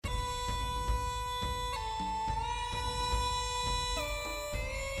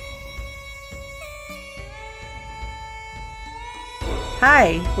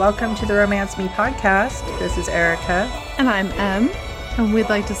Hi, welcome to the Romance Me podcast. This is Erica. And I'm Em. And we'd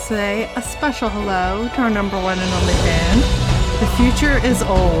like to say a special hello to our number one and only fan. The future is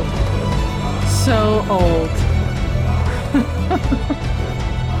old. So old.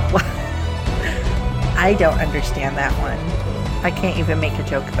 I don't understand that one. I can't even make a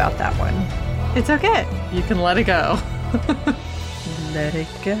joke about that one. It's okay. You can let it go. Let it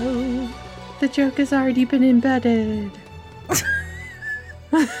go. The joke has already been embedded.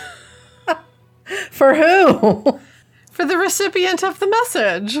 For who? For the recipient of the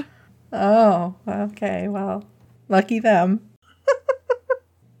message. Oh, okay. Well, lucky them.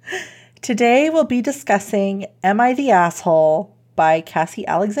 Today we'll be discussing Am I the Asshole by Cassie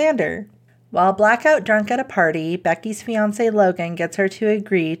Alexander. While blackout drunk at a party, Becky's fiancé Logan gets her to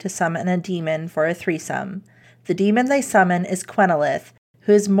agree to summon a demon for a threesome. The demon they summon is Quenolith,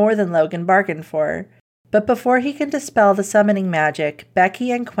 who is more than Logan bargained for. But before he can dispel the summoning magic,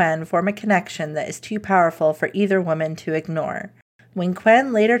 Becky and Quen form a connection that is too powerful for either woman to ignore. When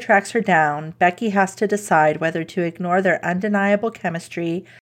Quen later tracks her down, Becky has to decide whether to ignore their undeniable chemistry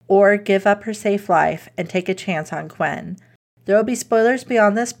or give up her safe life and take a chance on Quen. There will be spoilers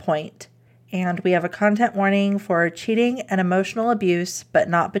beyond this point, and we have a content warning for cheating and emotional abuse, but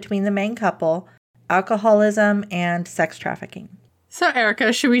not between the main couple, alcoholism, and sex trafficking. So,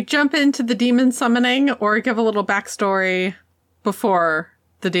 Erica, should we jump into the demon summoning or give a little backstory before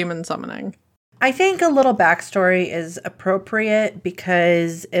the demon summoning? I think a little backstory is appropriate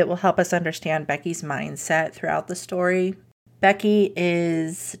because it will help us understand Becky's mindset throughout the story. Becky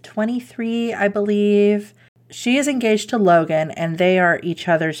is 23, I believe. She is engaged to Logan, and they are each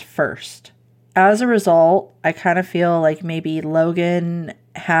other's first. As a result, I kind of feel like maybe Logan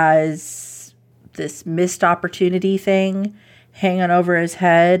has this missed opportunity thing hanging over his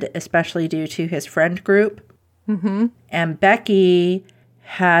head, especially due to his friend group. Mm-hmm. And Becky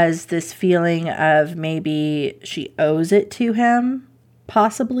has this feeling of maybe she owes it to him,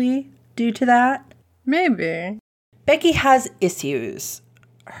 possibly due to that. Maybe. Becky has issues.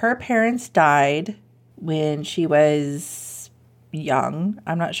 Her parents died when she was young.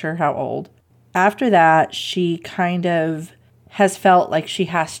 I'm not sure how old. After that, she kind of has felt like she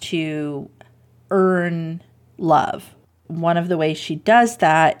has to earn love. One of the ways she does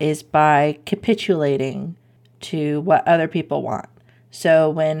that is by capitulating to what other people want. So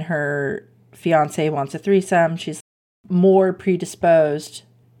when her fiancé wants a threesome, she's more predisposed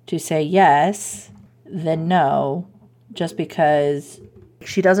to say yes than no, just because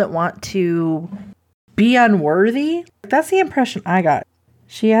she doesn't want to be unworthy. That's the impression I got.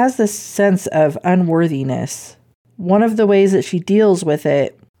 She has this sense of unworthiness. One of the ways that she deals with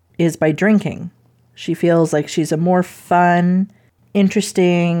it is by drinking. She feels like she's a more fun,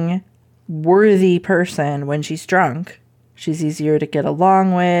 interesting, worthy person when she's drunk. She's easier to get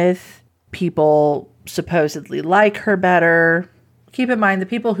along with. People supposedly like her better. Keep in mind, the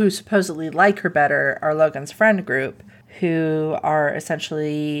people who supposedly like her better are Logan's friend group, who are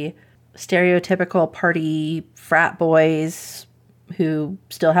essentially stereotypical party frat boys who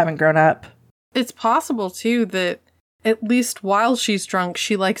still haven't grown up. It's possible, too, that at least while she's drunk,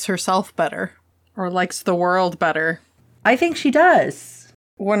 she likes herself better. Or likes the world better. I think she does.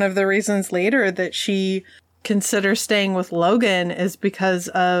 One of the reasons later that she considers staying with Logan is because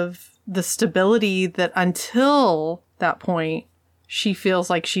of the stability that until that point, she feels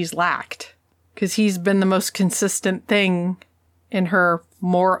like she's lacked. Because he's been the most consistent thing in her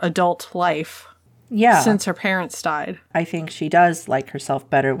more adult life. Yeah. Since her parents died. I think she does like herself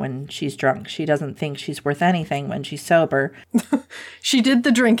better when she's drunk. She doesn't think she's worth anything when she's sober. She did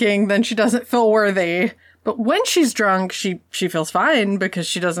the drinking, then she doesn't feel worthy. But when she's drunk, she feels fine because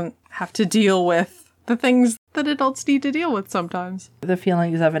she doesn't have to deal with the things that adults need to deal with sometimes. The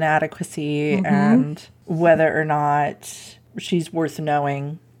feelings of inadequacy and whether or not she's worth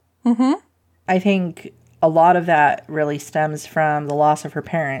knowing. Mm-hmm. I think a lot of that really stems from the loss of her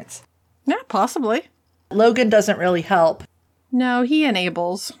parents. Yeah, possibly. Logan doesn't really help. No, he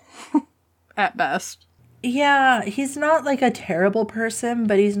enables. At best. Yeah, he's not like a terrible person,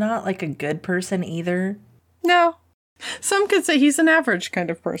 but he's not like a good person either. No. Some could say he's an average kind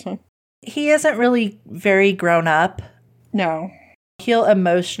of person. He isn't really very grown up. No. He'll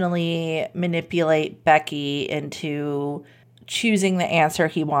emotionally manipulate Becky into choosing the answer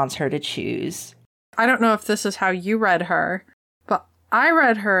he wants her to choose. I don't know if this is how you read her, but I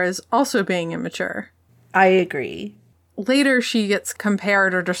read her as also being immature. I agree. Later, she gets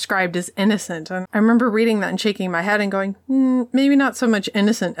compared or described as innocent, and I remember reading that and shaking my head and going, maybe not so much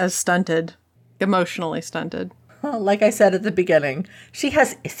innocent as stunted. Emotionally stunted. Like I said at the beginning, she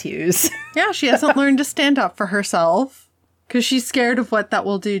has issues. Yeah, she hasn't learned to stand up for herself. Because she's scared of what that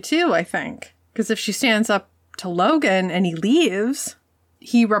will do too, I think. Because if she stands up to Logan and he leaves,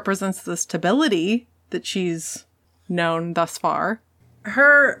 he represents the stability that she's known thus far.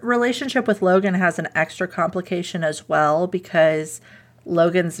 Her relationship with Logan has an extra complication as well because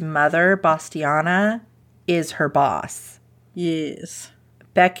Logan's mother, Bastiana, is her boss. Yes.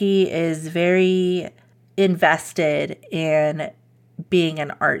 Becky is very invested in being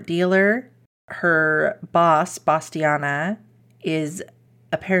an art dealer. Her boss, Bastiana, is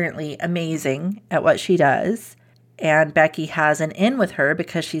apparently amazing at what she does. And Becky has an in with her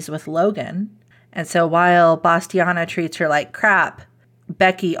because she's with Logan. And so while Bastiana treats her like crap,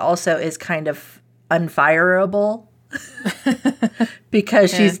 Becky also is kind of unfireable because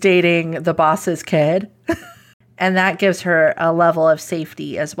she's dating the boss's kid. And that gives her a level of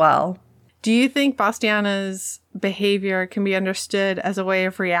safety as well. Do you think Bastiana's behavior can be understood as a way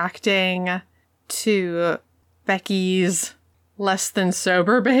of reacting to Becky's less than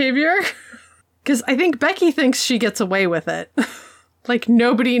sober behavior? Because I think Becky thinks she gets away with it. Like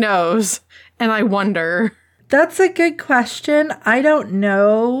nobody knows. And I wonder. That's a good question. I don't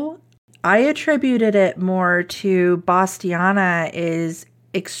know. I attributed it more to Bastiana is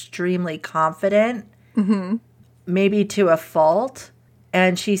extremely confident, maybe to a fault,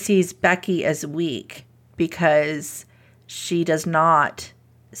 and she sees Becky as weak because she does not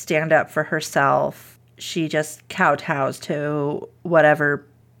stand up for herself. She just kowtows to whatever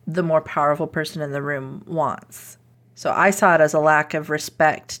the more powerful person in the room wants. So I saw it as a lack of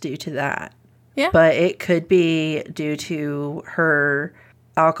respect due to that. Yeah. But it could be due to her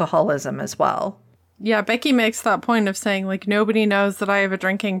alcoholism as well. Yeah, Becky makes that point of saying, like, nobody knows that I have a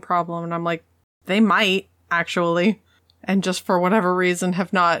drinking problem. And I'm like, they might, actually. And just for whatever reason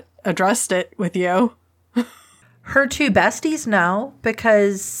have not addressed it with you. Her two besties know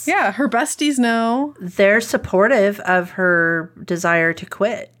because... Yeah, her besties know. They're supportive of her desire to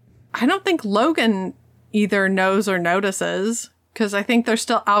quit. I don't think Logan either knows or notices. Because I think there's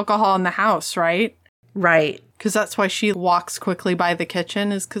still alcohol in the house, right? Right. Because that's why she walks quickly by the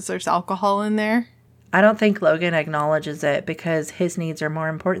kitchen, is because there's alcohol in there. I don't think Logan acknowledges it because his needs are more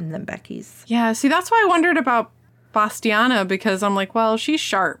important than Becky's. Yeah, see, that's why I wondered about Bastiana, because I'm like, well, she's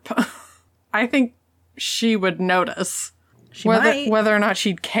sharp. I think she would notice. She might. Whether or not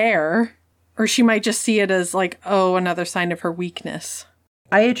she'd care. Or she might just see it as like, oh, another sign of her weakness.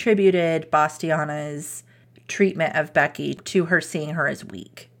 I attributed Bastiana's treatment of Becky to her seeing her as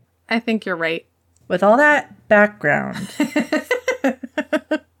weak. I think you're right. With all that background.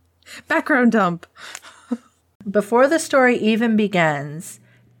 Background dump. Before the story even begins,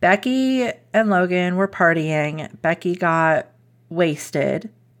 Becky and Logan were partying. Becky got wasted,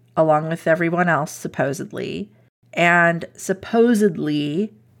 along with everyone else, supposedly, and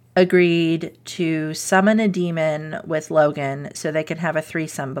supposedly agreed to summon a demon with Logan so they can have a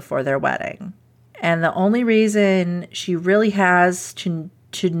threesome before their wedding. And the only reason she really has to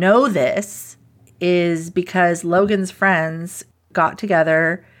know this is because Logan's friends got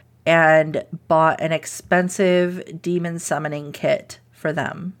together and bought an expensive demon summoning kit for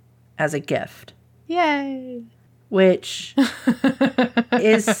them as a gift. Yay! Which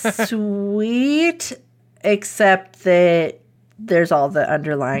is sweet, except that there's all the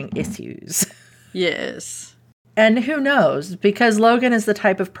underlying issues. Yes. And who knows? Because Logan is the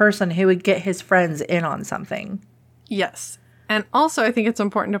type of person who would get his friends in on something. Yes. And also, I think it's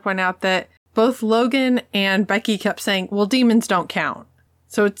important to point out that both Logan and Becky kept saying, well, demons don't count.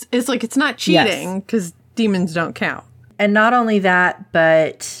 So it's like it's not cheating because demons don't count. And not only that,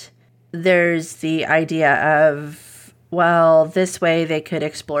 but there's the idea of, well, this way they could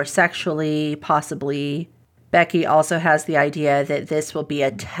explore sexually, possibly. Becky also has the idea that this will be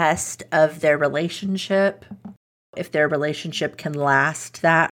a test of their relationship. If their relationship can last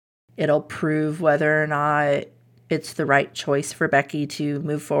that, it'll prove whether or not it's the right choice for Becky to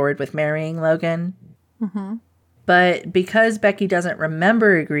move forward with marrying Logan. Mm-hmm. But because Becky doesn't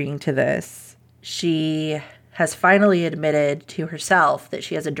remember agreeing to this, she has finally admitted to herself that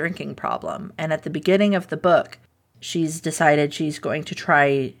she has a drinking problem. And at the beginning of the book, she's decided she's going to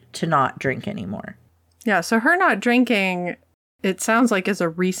try to not drink anymore. Yeah, so her not drinking, it sounds like, is a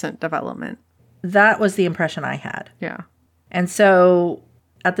recent development. That was the impression I had. Yeah. And so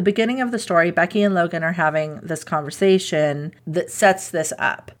at the beginning of the story, Becky and Logan are having this conversation that sets this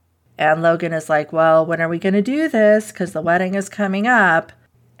up. And Logan is like, well, when are we going to do this? Because the wedding is coming up.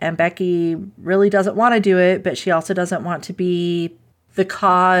 And Becky really doesn't want to do it, but she also doesn't want to be the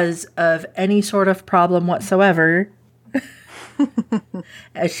cause of any sort of problem whatsoever,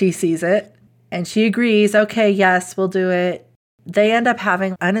 as she sees it. And she agrees, okay, yes, we'll do it. They end up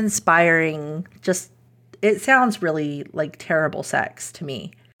having uninspiring, just it sounds really like terrible sex to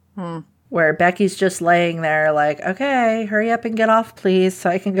me. Where Becky's just laying there like, okay, hurry up and get off, please, so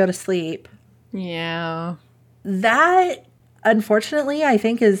I can go to sleep. Yeah. That, unfortunately, I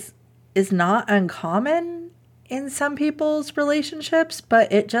think is not uncommon in some people's relationships,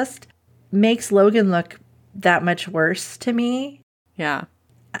 but it just makes Logan look that much worse to me. Yeah.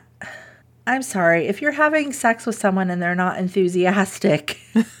 I'm sorry. If you're having sex with someone and they're not enthusiastic,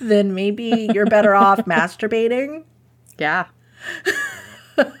 then maybe you're better off masturbating. Yeah.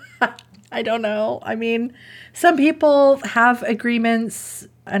 I don't know. I mean, some people have agreements,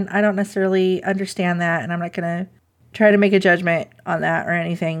 and I don't necessarily understand that, and I'm not going to try to make a judgment on that or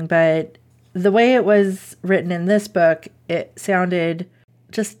anything, but the way it was written in this book, it sounded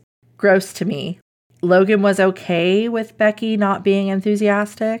just gross to me. Logan was okay with Becky not being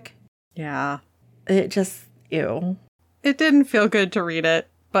enthusiastic. Yeah. It just, ew. It didn't feel good to read it,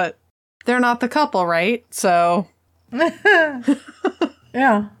 but they're not the couple, right? So.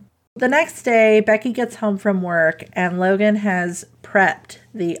 Yeah. The next day, Becky gets home from work, and Logan has prepped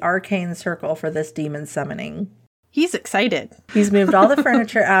the arcane circle for this demon summoning. He's excited. He's moved all the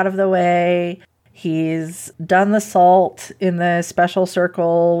furniture out of the way. He's done the salt in the special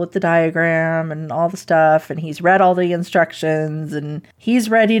circle with the diagram and all the stuff. And he's read all the instructions and he's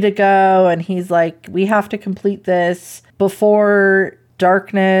ready to go. And he's like, we have to complete this before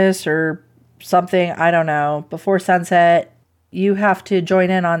darkness or something. I don't know. Before sunset, you have to join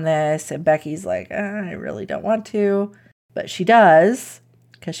in on this. And Becky's like, I really don't want to. But she does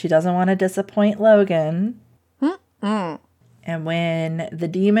because she doesn't want to disappoint Logan. And when the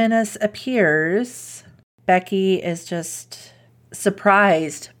demoness appears, Becky is just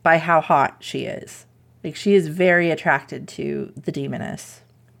surprised by how hot she is. Like, she is very attracted to the demoness,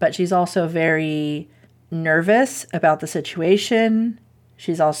 but she's also very nervous about the situation.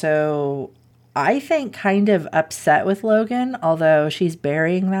 She's also, I think, kind of upset with Logan, although she's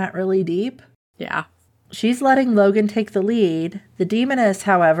burying that really deep. Yeah. She's letting Logan take the lead. The demoness,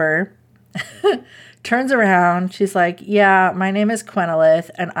 however, turns around. She's like, yeah, my name is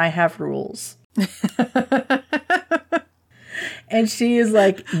Quenolith and I have rules. And she is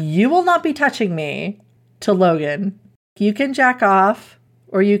like, you will not be touching me to Logan. You can jack off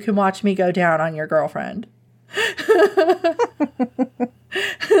or you can watch me go down on your girlfriend.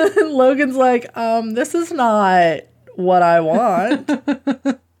 Logan's like, this is not what I want.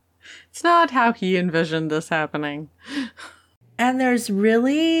 It's not how he envisioned this happening. And there's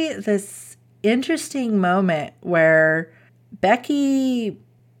really this interesting moment where Becky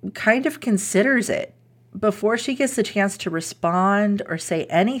kind of considers it. Before she gets the chance to respond or say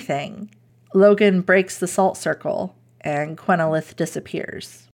anything, Logan breaks the salt circle and Quenolith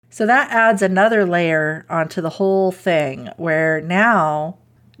disappears. So that adds another layer onto the whole thing where now,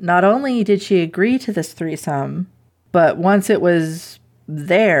 not only did she agree to this threesome, but once it was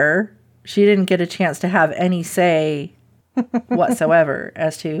there, she didn't get a chance to have any say whatsoever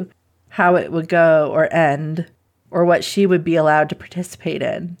as to how it would go or end, or what she would be allowed to participate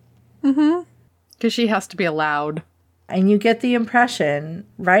in. Mm-hmm. Because she has to be allowed. And you get the impression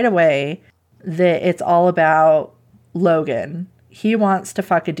right away that it's all about Logan. He wants to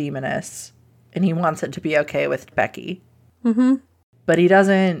fuck a demoness, and he wants it to be okay with Becky. Mm-hmm. But he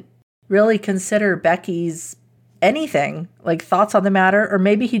doesn't really consider Becky's anything, like thoughts on the matter, or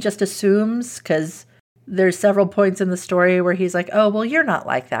maybe he just assumes, because there's several points in the story where he's like, oh, well, you're not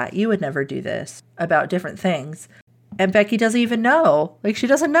like that. You would never do this about different things. And Becky doesn't even know. Like, she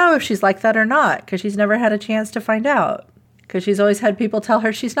doesn't know if she's like that or not because she's never had a chance to find out. Because she's always had people tell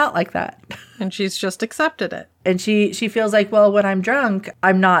her she's not like that. And she's just accepted it. And she feels like, well, when I'm drunk,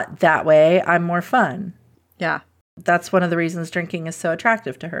 I'm not that way. I'm more fun. Yeah. That's one of the reasons drinking is so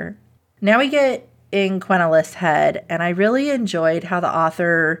attractive to her. Now we get in Quenolith's head, and I really enjoyed how the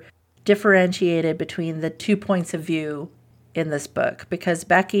author differentiated between the 2 points of view in this book, because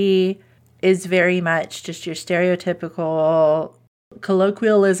Becky is very much just your stereotypical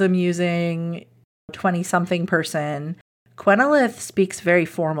colloquialism using 20-something person. Quenolith speaks very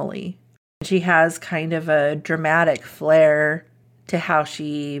formally. She has kind of a dramatic flair to how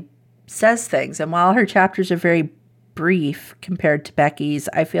she says things. And while her chapters are very brief compared to Becky's,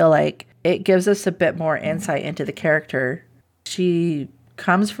 I feel like it gives us a bit more insight into the character. She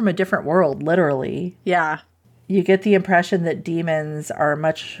comes from a different world, literally. Yeah. You get the impression that demons are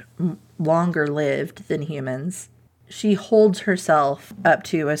much longer lived than humans. She holds herself up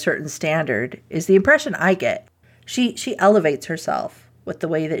to a certain standard, is the impression I get. She elevates herself with the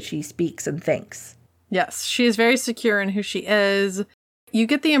way that she speaks and thinks. Yes, she is very secure in who she is. You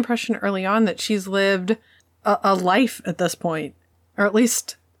get the impression early on that she's lived a life at this point, or at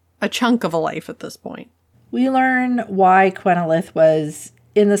least a chunk of a life at this point. We learn why Quenolith was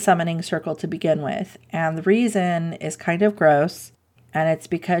in the summoning circle to begin with, and the reason is kind of gross, and it's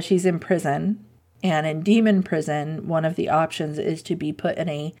because she's in prison. And in demon prison, one of the options is to be put in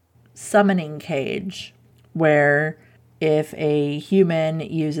a summoning cage, where if a human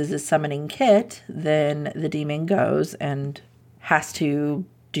uses a summoning kit, then the demon goes and has to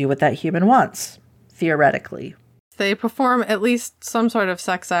do what that human wants, theoretically. They perform at least some sort of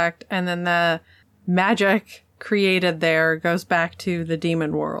sex act, and then the magic created there goes back to the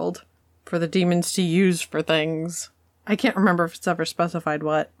demon world for the demons to use for things. I can't remember if it's ever specified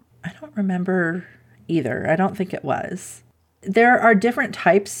what. I don't remember either. I don't think it was. There are different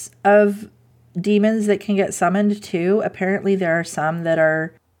types of demons that can get summoned too. Apparently there are some that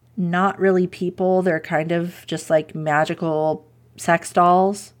are not really people. They're kind of just like magical sex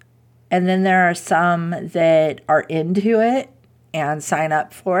dolls. And then there are some that are into it and sign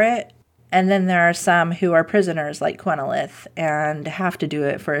up for it. And then there are some who are prisoners like Quenolith and have to do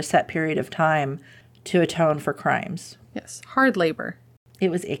it for a set period of time to atone for crimes. Yes, hard labor. It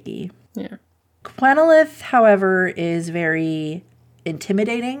was icky. Yeah. Quenolith, however, is very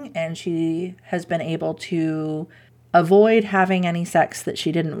intimidating, and she has been able to avoid having any sex that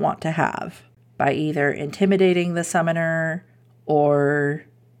she didn't want to have by either intimidating the summoner or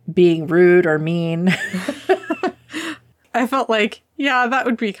being rude or mean. I felt like, yeah, that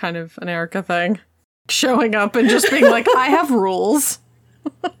would be kind of an Erica thing. Showing up and just being like, I have rules.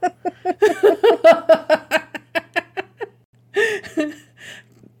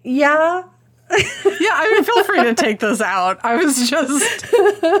 Yeah. Yeah, I mean, feel free to take this out. I was just...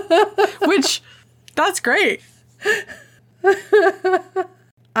 Which, that's great.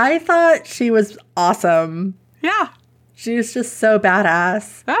 I thought she was awesome. Yeah. She was just so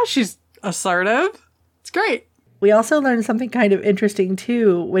badass. Yeah, she's assertive. It's great. We also learned something kind of interesting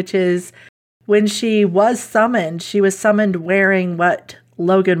too, which is when she was summoned wearing what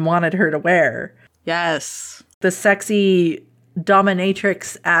Logan wanted her to wear. Yes. The sexy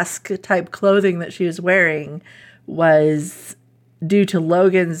dominatrix-esque type clothing that she was wearing was due to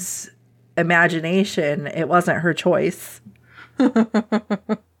Logan's imagination. It wasn't her choice.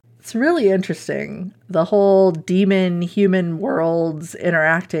 It's really interesting, the whole demon-human worlds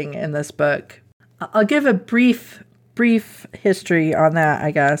interacting in this book. I'll give a brief history on that, I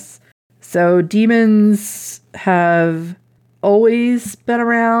guess. So demons have always been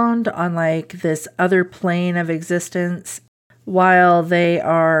around on like this other plane of existence. While they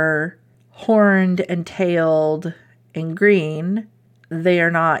are horned and tailed and green, they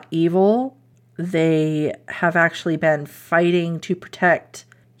are not evil. They have actually been fighting to protect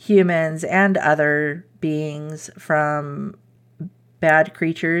humans and other beings from bad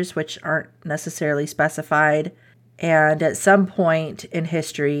creatures, which aren't necessarily specified. And at some point in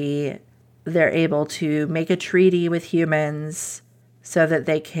history, they're able to make a treaty with humans so that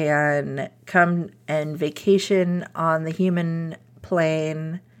they can come and vacation on the human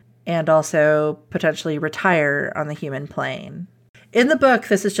plane and also potentially retire on the human plane. In the book,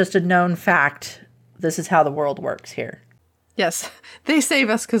 this is just a known fact. This is how the world works here. Yes. They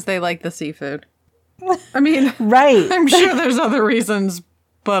save us because they like the seafood. I mean, right. I'm sure there's other reasons,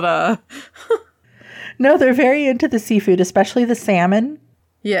 but No, they're very into the seafood, especially the salmon.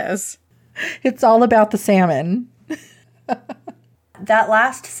 Yes. It's all about the salmon. That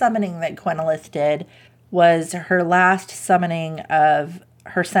last summoning that Quenolith did was her last summoning of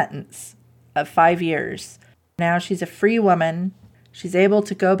her sentence of 5 years. Now she's a free woman. She's able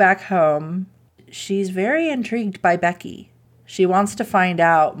to go back home. She's very intrigued by Becky. She wants to find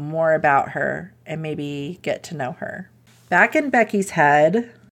out more about her and maybe get to know her. Back in Becky's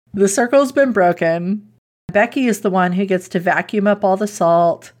head, the circle's been broken. Becky is the one who gets to vacuum up all the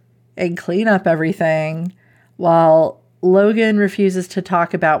salt and clean up everything, while Logan refuses to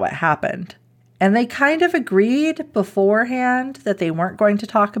talk about what happened. And they kind of agreed beforehand that they weren't going to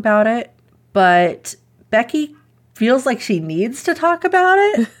talk about it, but Becky feels like she needs to talk about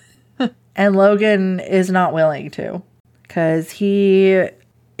it, and Logan is not willing to, because he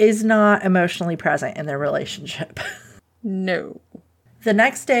is not emotionally present in their relationship. No. The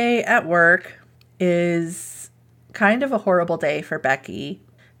next day at work is kind of a horrible day for Becky.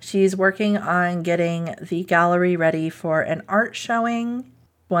 She's working on getting the gallery ready for an art showing.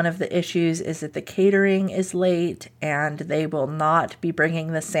 One of the issues is that the catering is late and they will not be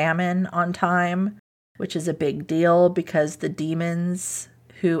bringing the salmon on time, which is a big deal because the demons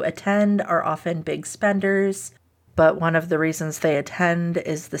who attend are often big spenders. But one of the reasons they attend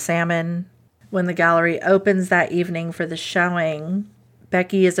is the salmon. When the gallery opens that evening for the showing,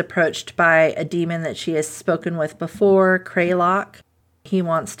 Becky is approached by a demon that she has spoken with before, Kraylock. He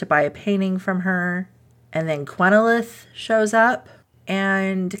wants to buy a painting from her. And then Quenolith shows up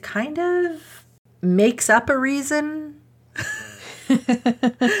and kind of makes up a reason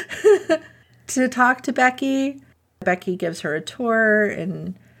to talk to Becky. Becky gives her a tour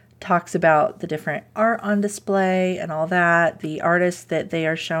and talks about the different art on display and all that. The artist that they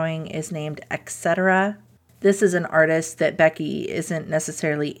are showing is named Etc. This is an artist that Becky isn't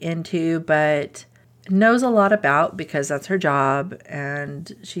necessarily into, but knows a lot about because that's her job,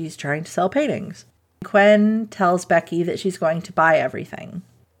 and she's trying to sell paintings. Quen tells Becky that she's going to buy everything.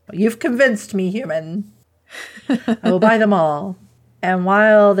 You've convinced me, human. I will buy them all. And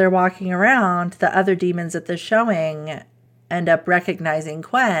while they're walking around, the other demons at the showing end up recognizing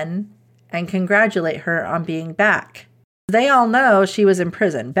Quen and congratulate her on being back. They all know she was in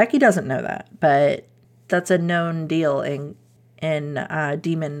prison. Becky doesn't know that, but that's a known deal in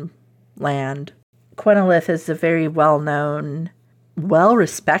demon land. Quenolith is a very well-known,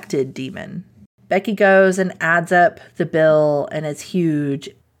 well-respected demon. Becky goes and adds up the bill, and it's huge.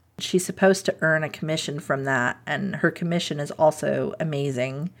 She's supposed to earn a commission from that, and her commission is also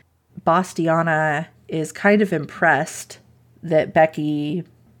amazing. Bastiana is kind of impressed that Becky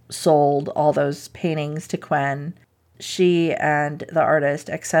sold all those paintings to Quen. She and the artist,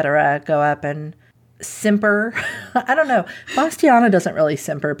 etc., go up and simper. I don't know. Bastiana doesn't really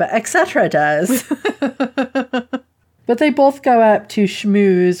simper, but etc. does. But they both go up to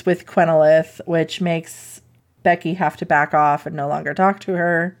schmooze with Quenolith, which makes Becky have to back off and no longer talk to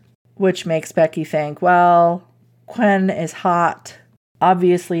her, which makes Becky think, well, Quen is hot,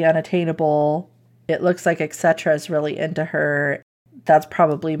 obviously unattainable. It looks like etc. is really into her. That's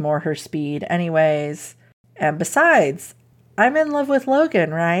probably more her speed anyways. And besides, I'm in love with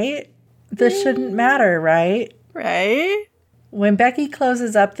Logan, right? This shouldn't matter, right? Right? When Becky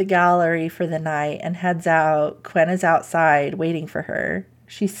closes up the gallery for the night and heads out, Quen is outside waiting for her.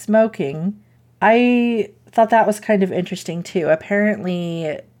 She's smoking. I thought that was kind of interesting too.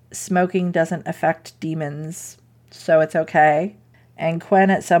 Apparently, smoking doesn't affect demons, so it's okay. And Quen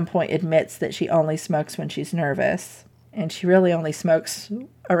at some point admits that she only smokes when she's nervous. And she really only smokes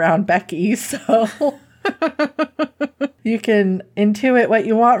around Becky, so you can intuit what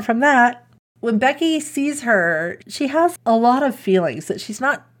you want from that. When Becky sees her, she has a lot of feelings that she's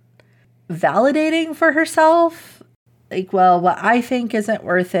not validating for herself. Like, well, what I think isn't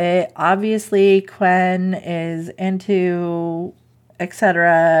worth it. Obviously, Quen is into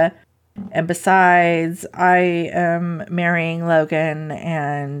etc. And besides, I am marrying Logan,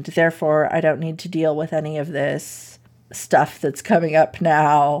 and therefore I don't need to deal with any of this stuff that's coming up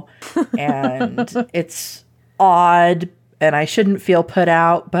now. And it's odd, and I shouldn't feel put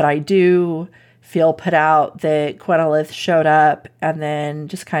out, but I do feel put out that Quenolith showed up and then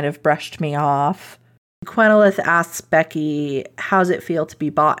just kind of brushed me off. Quenolith asks Becky, how's it feel to be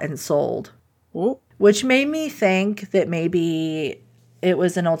bought and sold? Ooh. Which made me think that maybe it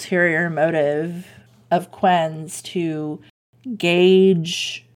was an ulterior motive of Quen's to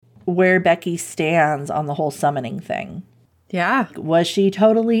gauge where Becky stands on the whole summoning thing. Yeah. Was she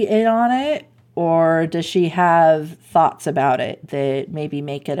totally in on it? Or does she have thoughts about it that maybe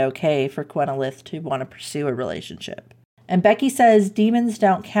make it okay for Quenolith to want to pursue a relationship? And Becky says, demons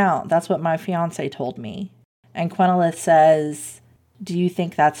don't count. That's what my fiance told me. And Quenolith says, do you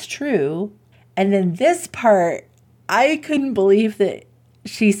think that's true? And then this part, I couldn't believe that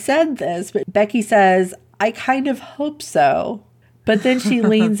she said this, but Becky says, I kind of hope so. But then she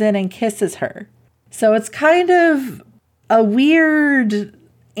leans in and kisses her. So it's kind of a weird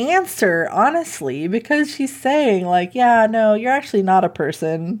answer, honestly, because she's saying like, yeah, no, you're actually not a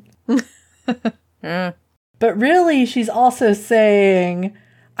person. But really, she's also saying,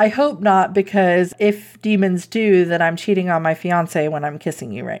 I hope not, because if demons do, then I'm cheating on my fiance when I'm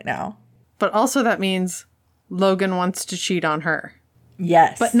kissing you right now. But also that means Logan wants to cheat on her.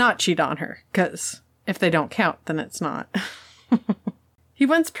 Yes. But not cheat on her, because if they don't count, then it's not. He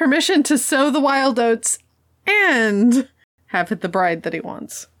wants permission to sow the wild oats and have the bride that he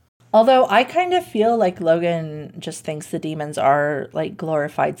wants. Although I kind of feel like Logan just thinks the demons are like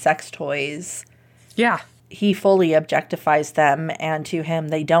glorified sex toys. Yeah. He fully objectifies them, and to him,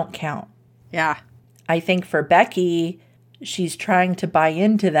 they don't count. Yeah. I think for Becky, she's trying to buy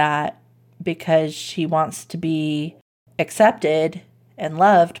into that because she wants to be accepted and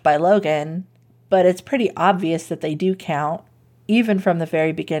loved by Logan, but it's pretty obvious that they do count, even from the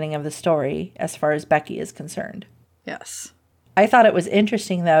very beginning of the story, as far as Becky is concerned. Yes. I thought it was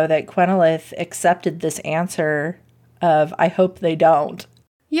interesting, though, that Quenolith accepted this answer of, I hope they don't.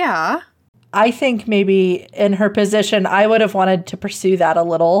 Yeah. I think maybe in her position, I would have wanted to pursue that a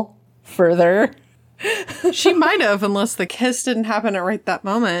little further. She might have, unless the kiss didn't happen at right that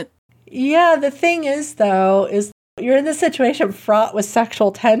moment. Yeah, the thing is, though, is you're in this situation fraught with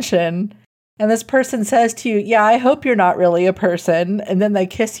sexual tension, and this person says to you, yeah, I hope you're not really a person, and then they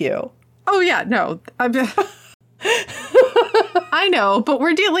kiss you. Oh, yeah, no. I know, but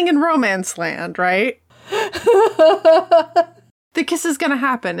we're dealing in romance land, right? The kiss is going to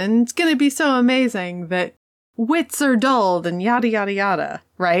happen, and it's going to be so amazing that wits are dulled and yada, yada, yada,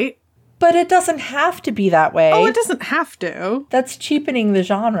 right? But it doesn't have to be that way. Oh, it doesn't have to. That's cheapening the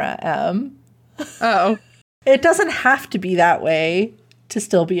genre, Em. Oh. It doesn't have to be that way to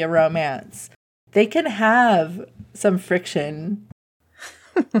still be a romance. They can have some friction.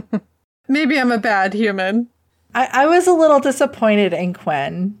 Maybe I'm a bad human. I was a little disappointed in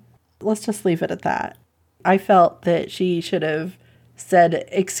Gwen. Let's just leave it at that. I felt that she should have said,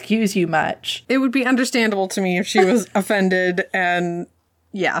 excuse you much. It would be understandable to me if she was offended and,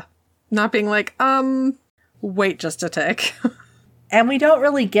 yeah, not being like, wait just a tick. And we don't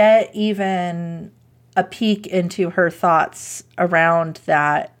really get even a peek into her thoughts around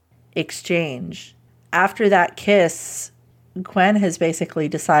that exchange. After that kiss, Gwen has basically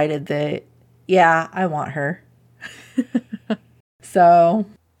decided that, yeah, I want her. So,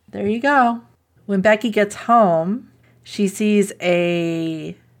 there you go. When Becky gets home, she sees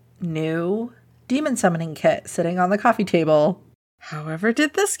a new demon summoning kit sitting on the coffee table. However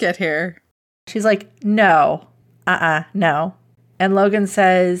did this get here? She's like, no. No. And Logan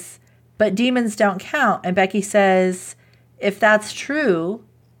says, but demons don't count. And Becky says, if that's true,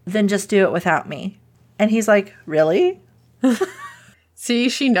 then just do it without me. And he's like, really? See,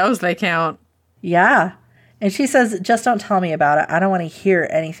 she knows they count. Yeah. And she says, just don't tell me about it. I don't want to hear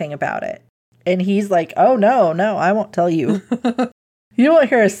anything about it. And he's like, oh, no, I won't tell you. You won't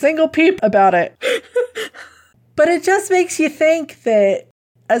hear a single peep about it. But it just makes you think that,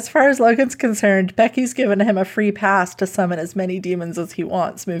 as far as Logan's concerned, Becky's given him a free pass to summon as many demons as he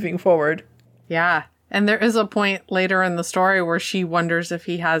wants moving forward. Yeah. And there is a point later in the story where she wonders if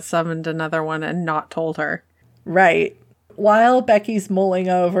he has summoned another one and not told her. Right. While Becky's mulling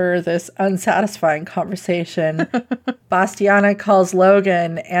over this unsatisfying conversation, Bastiana calls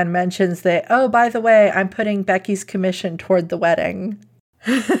Logan and mentions that, oh, by the way, I'm putting Becky's commission toward the wedding.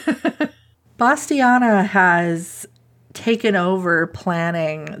 Bastiana has taken over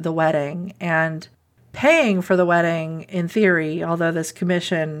planning the wedding and paying for the wedding in theory, although this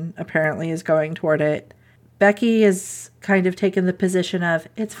commission apparently is going toward it. Becky is kind of taken the position of,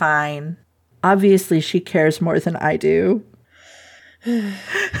 it's fine. Obviously, she cares more than I do. Then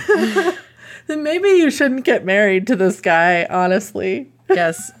maybe you shouldn't get married to this guy, honestly.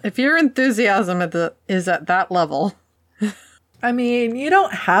 Yes, if your enthusiasm is at that level. I mean, you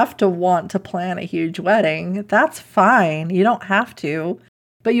don't have to want to plan a huge wedding. That's fine. You don't have to.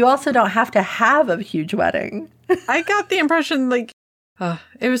 But you also don't have to have a huge wedding. I got the impression, like,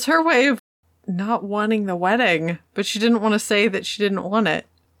 it was her way of not wanting the wedding, but she didn't want to say that she didn't want it.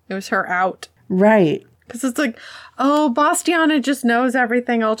 It was her out. Right. Because it's like, oh, Bastiana just knows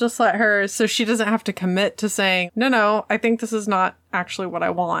everything. I'll just let her, so she doesn't have to commit to saying, no, I think this is not actually what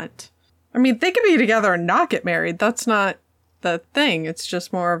I want. I mean, they could be together and not get married. That's not the thing. It's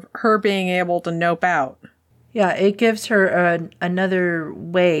just more of her being able to nope out. Yeah, it gives her another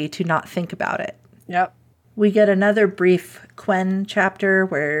way to not think about it. Yep. We get another brief Gwen chapter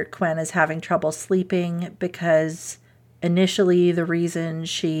where Gwen is having trouble sleeping because initially the reason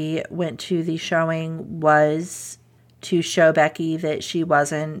she went to the showing was to show Becky that she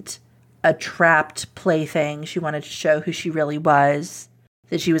wasn't a trapped plaything. She wanted to show who she really was,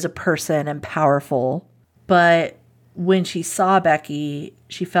 that she was a person and powerful. But when she saw Becky,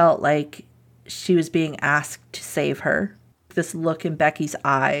 she felt like she was being asked to save her. This look in Becky's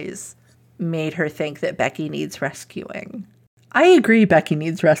eyes made her think that Becky needs rescuing. I agree Becky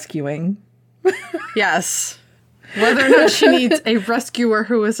needs rescuing. Yes. Whether or not she needs a rescuer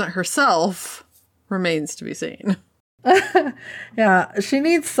who isn't herself remains to be seen. Yeah, she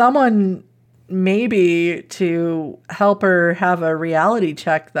needs someone maybe to help her have a reality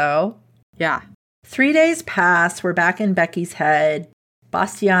check, though. Yeah. 3 days pass. We're back in Becky's head.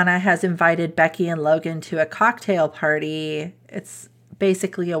 Bastiana has invited Becky and Logan to a cocktail party. It's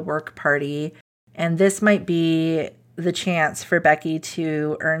basically a work party. And this might be the chance for Becky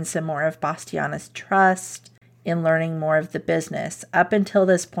to earn some more of Bastiana's trust in learning more of the business. Up until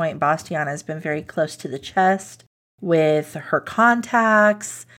this point, Bastiana has been very close to the chest with her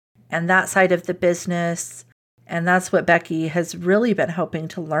contacts and that side of the business. And that's what Becky has really been hoping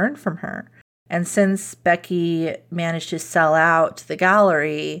to learn from her. And since Becky managed to sell out the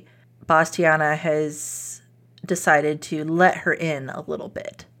gallery, Bastiana has decided to let her in a little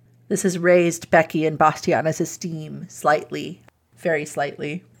bit. This has raised Becky and Bastiana's esteem slightly, very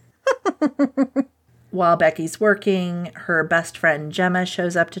slightly. While Becky's working, her best friend Gemma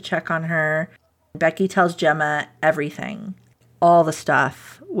shows up to check on her. Becky tells Gemma everything, all the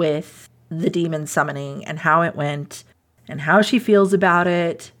stuff with the demon summoning and how it went and how she feels about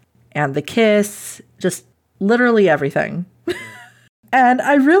it and the kiss, just literally everything. And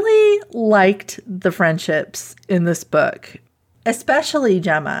I really liked the friendships in this book, especially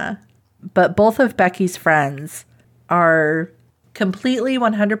Gemma, but both of Becky's friends are completely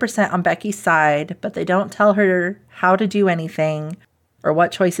 100% on Becky's side, but they don't tell her how to do anything or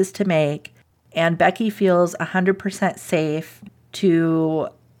what choices to make. And Becky feels 100% safe to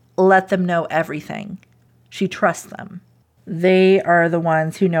let them know everything. She trusts them. They are the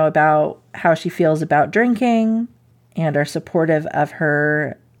ones who know about how she feels about drinking and are supportive of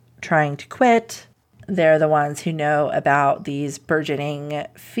her trying to quit. They're the ones who know about these burgeoning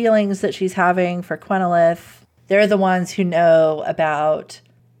feelings that she's having for Quennolith. They're the ones who know about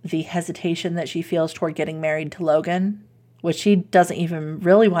the hesitation that she feels toward getting married to Logan, which she doesn't even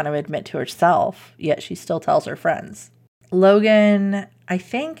really want to admit to herself, yet she still tells her friends. Logan, I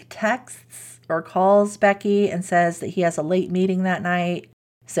think, texts or calls Becky and says that he has a late meeting that night,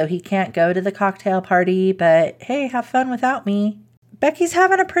 so he can't go to the cocktail party, but hey, have fun without me. Becky's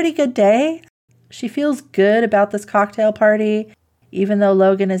having a pretty good day. She feels good about this cocktail party, even though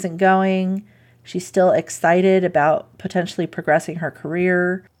Logan isn't going. She's still excited about potentially progressing her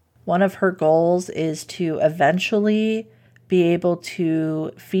career. One of her goals is to eventually be able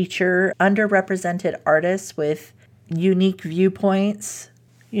to feature underrepresented artists with unique viewpoints.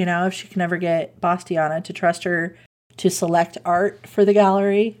 You know, if she can ever get Bastiana to trust her to select art for the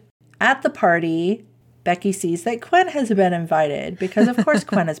gallery. At the party, Becky sees that Quen has been invited, because of course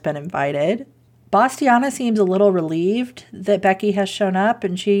Quen has been invited. Bastiana seems a little relieved that Becky has shown up,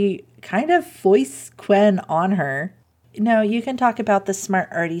 and she kind of foists Quen on her. No, you can talk about the smart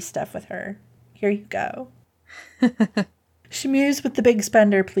arty stuff with her. Here you go. Schmooze with the big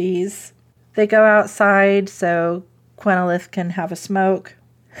spender, please. They go outside so Quennolith can have a smoke,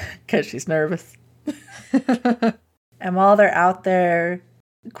 because she's nervous. And while they're out there,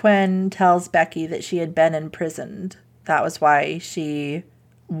 Quen tells Becky that she had been imprisoned. That was why she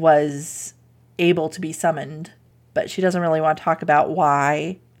was able to be summoned. But she doesn't really want to talk about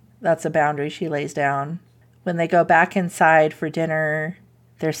why. That's a boundary she lays down. When they go back inside for dinner,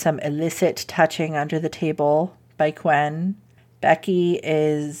 there's some illicit touching under the table by Quen. Becky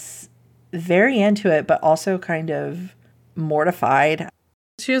is very into it, but also kind of mortified.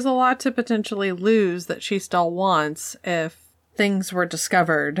 She has a lot to potentially lose that she still wants if things were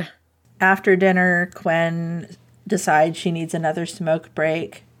discovered. After dinner, Quen decides she needs another smoke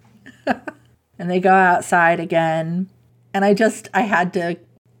break. And they go outside again. And I had to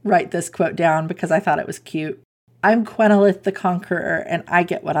write this quote down because I thought it was cute. I'm Quennolith the Conqueror, and I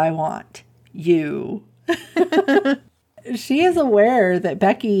get what I want. You. She is aware that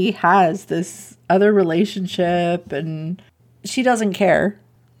Becky has this other relationship, and she doesn't care.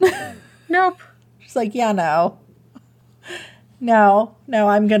 Nope. She's like, yeah, no,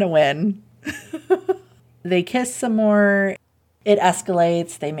 I'm gonna win. They kiss some more. It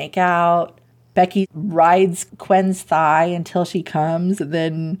escalates. They make out. Becky rides Quen's thigh until she comes. And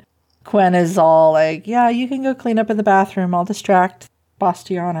then Quen is all like, yeah, you can go clean up in the bathroom. I'll distract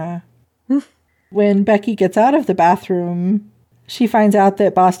Bastiana. When Becky gets out of the bathroom, she finds out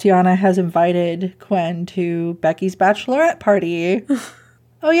that Bastiana has invited Quen to Becky's bachelorette party.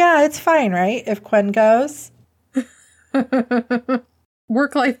 Oh, yeah, it's fine, right? If Quen goes.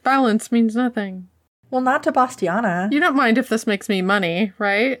 Work-life balance means nothing. Well, not to Bastiana. You don't mind if this makes me money,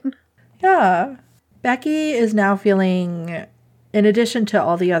 right? Yeah. Becky is now feeling, in addition to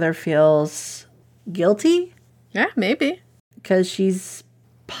all the other feels, guilty. Yeah, maybe. Because she's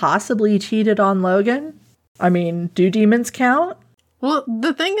possibly cheated on Logan. I mean, do demons count? Well,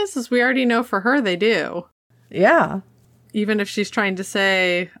 the thing is we already know for her they do. Yeah. Even if she's trying to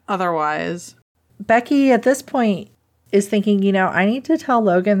say otherwise. Becky, at this point, is thinking, I need to tell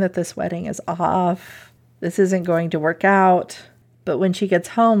Logan that this wedding is off. This isn't going to work out. But when she gets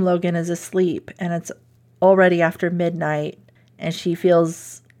home, Logan is asleep, and it's already after midnight, and she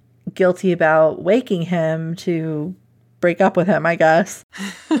feels guilty about waking him to break up with him, I guess.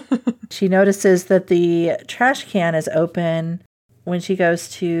 She notices that the trash can is open. When she goes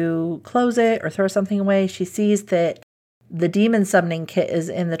to close it or throw something away, she sees that the demon summoning kit is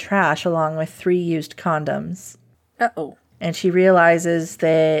in the trash along with 3 used condoms. Uh-oh. And she realizes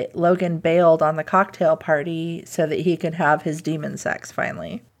that Logan bailed on the cocktail party so that he could have his demon sex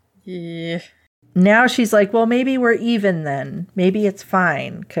finally. Yeah. Now she's like, well, maybe we're even then. Maybe it's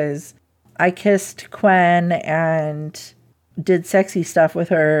fine, because I kissed Quen and did sexy stuff with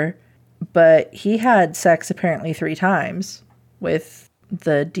her, But he had sex apparently 3 times with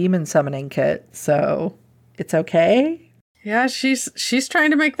the demon summoning kit, so it's okay. Yeah, she's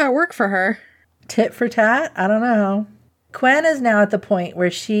trying to make that work for her. Tit for tat? I don't know. Quen is now at the point where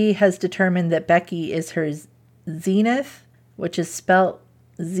she has determined that Becky is her zenith, which is spelt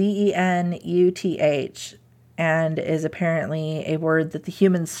Zenuth, and is apparently a word that the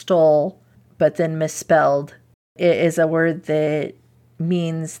humans stole, but then misspelled. It is a word that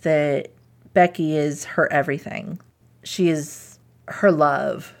means that Becky is her everything. She is her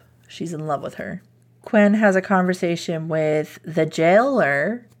love. She's in love with her. Quen has a conversation with the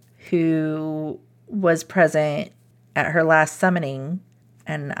jailer who was present at her last summoning,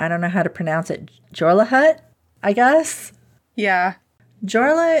 and I don't know how to pronounce it. Jorlahut, I guess? Yeah.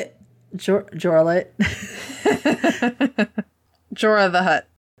 Jorlet. Jorah the Hutt.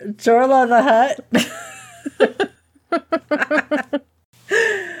 Jorla the Hutt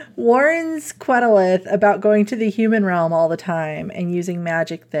warns Quenolith about going to the human realm all the time and using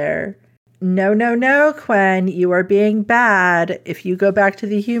magic there. No, no, no, Quen, you are being bad. If you go back to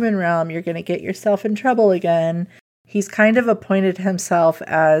the human realm, you're going to get yourself in trouble again. He's kind of appointed himself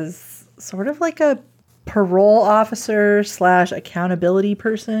as sort of like a parole officer / accountability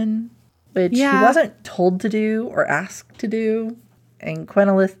person, which he wasn't told to do or asked to do, and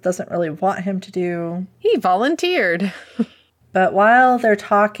Quenolith doesn't really want him to do. He volunteered. But while they're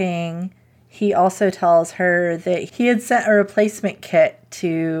talking, he also tells her that he had sent a replacement kit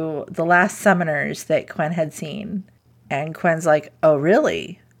to the last summoners that Quen had seen. And Quen's like, oh,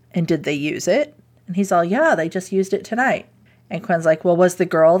 really? And did they use it? And he's all, yeah, they just used it tonight. And Quen's like, well, was the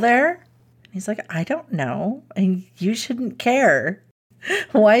girl there? And he's like, I don't know. And you shouldn't care.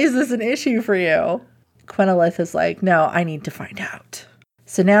 Why is this an issue for you? Quenolith is like, no, I need to find out.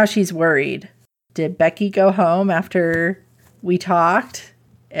 So now she's worried. Did Becky go home after we talked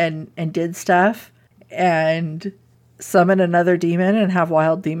and did stuff and summon another demon and have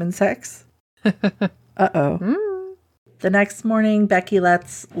wild demon sex? Uh-oh. The next morning, Becky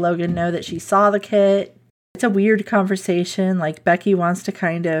lets Logan know that she saw the kit. It's a weird conversation. Like, Becky wants to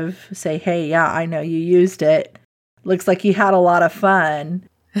kind of say, hey, yeah, I know you used it. Looks like you had a lot of fun.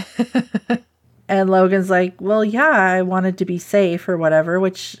 And Logan's like, well, yeah, I wanted to be safe or whatever,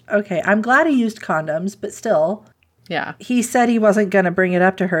 which, okay, I'm glad he used condoms, but still. Yeah. He said he wasn't going to bring it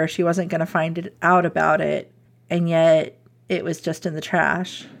up to her. She wasn't going to find out about it. And yet it was just in the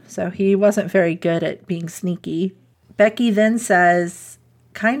trash. So he wasn't very good at being sneaky. Becky then says,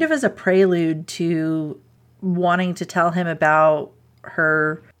 kind of as a prelude to wanting to tell him about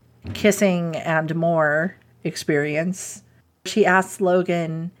her kissing and more experience, she asks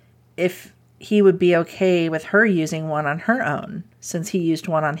Logan if he would be okay with her using one on her own, since he used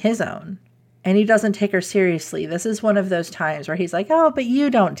one on his own. And he doesn't take her seriously. This is one of those times where he's like, oh, but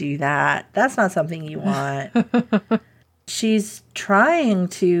you don't do that. That's not something you want. She's trying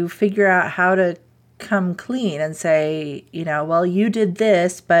to figure out how to come clean and say, you know, well, you did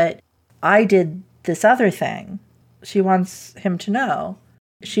this, but I did this other thing. She wants him to know.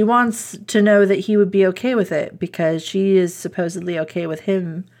 She wants to know that he would be okay with it because she is supposedly okay with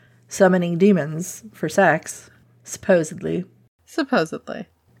him summoning demons for sex. Supposedly.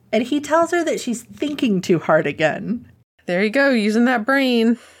 And he tells her that she's thinking too hard again. There you go, using that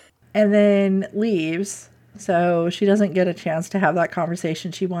brain. And then leaves. So she doesn't get a chance to have that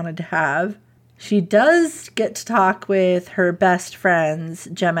conversation she wanted to have. She does get to talk with her best friends,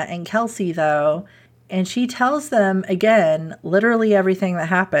 Gemma and Kelsey, though. And she tells them, again, literally everything that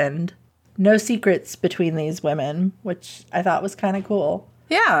happened. No secrets between these women, which I thought was kind of cool.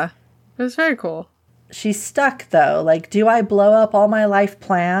 Yeah, it was very cool. She's stuck, though. Like, do I blow up all my life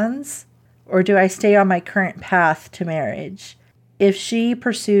plans? Or do I stay on my current path to marriage? If she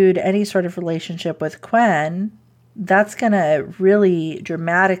pursued any sort of relationship with Quen, that's going to really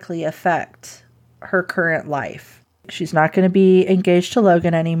dramatically affect her current life. She's not going to be engaged to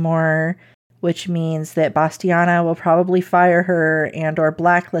Logan anymore, which means that Bastiana will probably fire her and or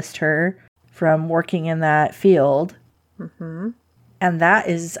blacklist her from working in that field. Mm-hmm. And that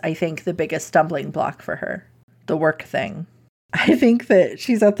is, I think, the biggest stumbling block for her. The work thing. I think that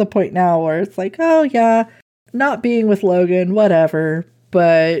she's at the point now where it's like, oh yeah, not being with Logan, whatever.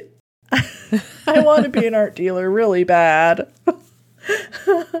 But I want to be an art dealer really bad.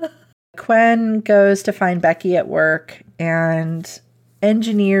 Quen goes to find Becky at work and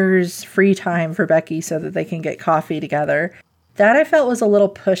engineers free time for Becky so that they can get coffee together. That I felt was a little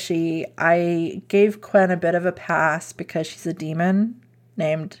pushy. I gave Quen a bit of a pass because she's a demon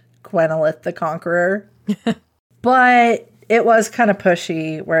named Quenolith the Conqueror. But it was kind of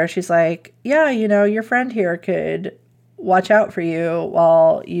pushy where she's like, yeah, you know, your friend here could watch out for you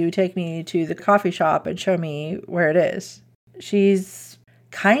while you take me to the coffee shop and show me where it is. She's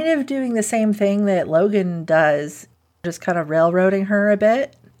kind of doing the same thing that Logan does, just kind of railroading her a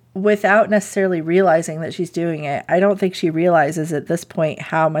bit without necessarily realizing that she's doing it. I don't think she realizes at this point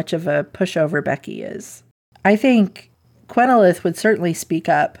how much of a pushover Becky is. I think Quenolith would certainly speak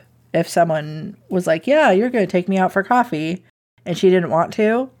up if someone was like, yeah, you're going to take me out for coffee, and she didn't want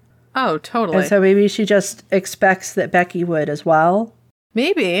to. Oh, totally. And so maybe she just expects that Becky would as well.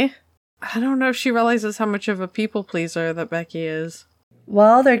 Maybe. I don't know if she realizes how much of a people pleaser that Becky is.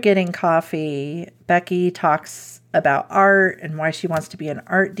 While they're getting coffee, Becky talks about art and why she wants to be an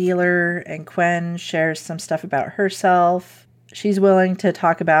art dealer, and Quen shares some stuff about herself. She's willing to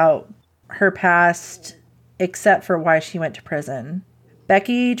talk about her past, except for why she went to prison.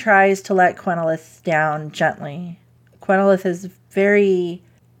 Becky tries to let Quenolith down gently. Quenolith is very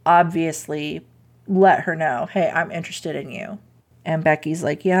obviously let her know, hey, I'm interested in you. And Becky's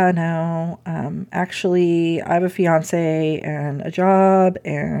like, yeah, no, actually, I have a fiance and a job,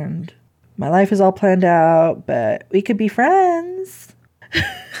 and my life is all planned out, but we could be friends.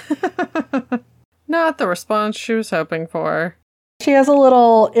 Not the response she was hoping for. She has a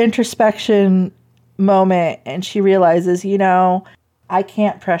little introspection moment, and she realizes, I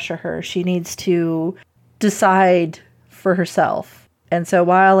can't pressure her. She needs to decide for herself. And so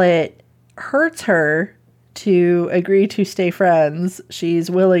while it hurts her to agree to stay friends, she's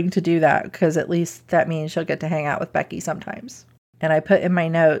willing to do that because at least that means she'll get to hang out with Becky sometimes. And I put in my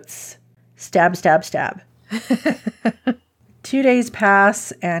notes, stab, stab, stab. 2 days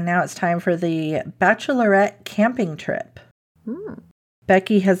pass, and now it's time for the bachelorette camping trip.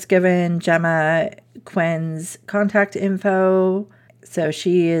 Becky has given Gemma Quen's contact info, so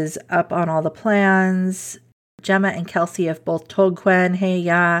she is up on all the plans. Gemma and Kelsey have both told Quen, hey,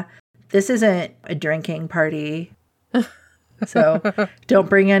 yeah, this isn't a drinking party, so don't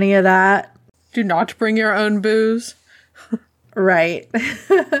bring any of that. Do not bring your own booze. Right.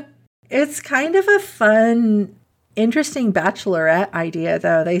 It's kind of a fun, interesting bachelorette idea,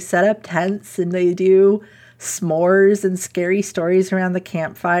 though. They set up tents and they do s'mores and scary stories around the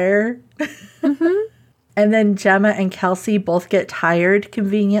campfire. Mm-hmm. And then Gemma and Kelsey both get tired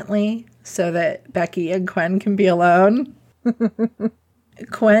conveniently so that Becky and Quen can be alone.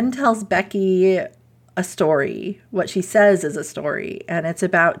 Quen tells Becky a story. What she says is a story, and it's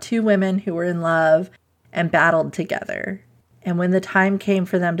about two women who were in love and battled together. And when the time came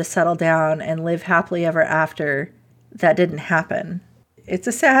for them to settle down and live happily ever after, that didn't happen. It's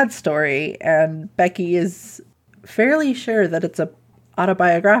a sad story, and Becky is fairly sure that it's a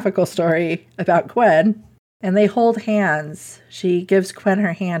autobiographical story about Quen. And they hold hands. She gives Quen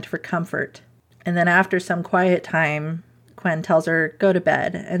her hand for comfort. And then after some quiet time, Quen tells her, go to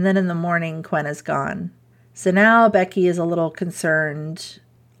bed. And then in the morning, Quen is gone. So now Becky is a little concerned,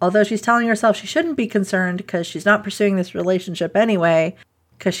 although she's telling herself she shouldn't be concerned because she's not pursuing this relationship anyway,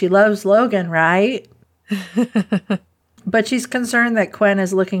 because she loves Logan, right? But she's concerned that Quen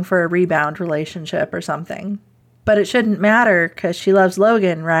is looking for a rebound relationship or something. But it shouldn't matter because she loves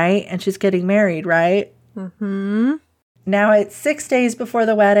Logan, right? And she's getting married, right? Mm-hmm. Now it's 6 days before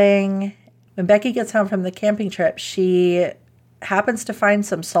the wedding. When Becky gets home from the camping trip, she happens to find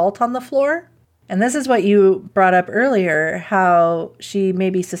some salt on the floor. And this is what you brought up earlier, how she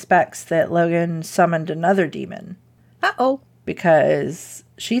maybe suspects that Logan summoned another demon. Uh-oh. Because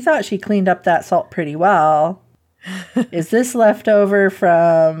she thought she cleaned up that salt pretty well. Is this left over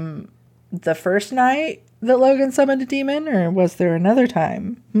from the first night that Logan summoned a demon, or was there another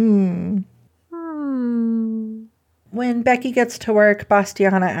time? When Becky gets to work,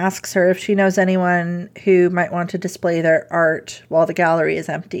 Bastiana asks her if she knows anyone who might want to display their art while the gallery is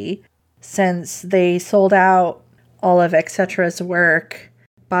empty. Since they sold out all of Etcetra's work,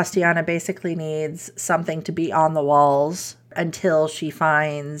 Bastiana basically needs something to be on the walls until she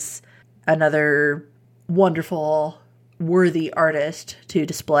finds another wonderful, worthy artist to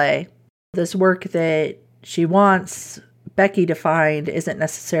display. This work that she wants Becky to find isn't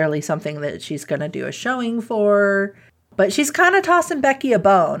necessarily something that she's going to do a showing for, but she's kind of tossing Becky a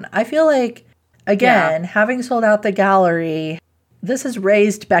bone. I feel like, again, having sold out the gallery, this has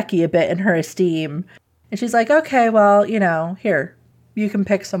raised Becky a bit in her esteem. And she's like, okay, well, here, you can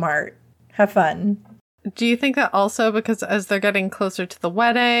pick some art. Have fun. Do you think that also because as they're getting closer to the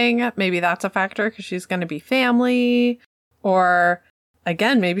wedding, maybe that's a factor because she's going to be family? Or,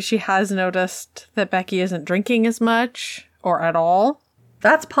 again, maybe she has noticed that Becky isn't drinking as much or at all?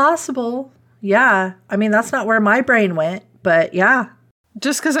 That's possible. Yeah. I mean, that's not where my brain went, but yeah.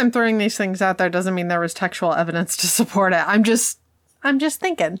 Just because I'm throwing these things out there doesn't mean there was textual evidence to support it. I'm just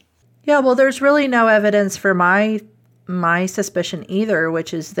thinking. Yeah, well, there's really no evidence for my my suspicion either,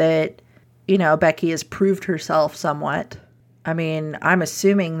 which is that, Becky has proved herself somewhat. I mean, I'm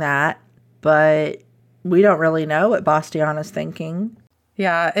assuming that, but we don't really know what Bastiana's thinking.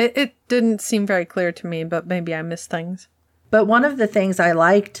 Yeah, it didn't seem very clear to me, but maybe I missed things. But one of the things I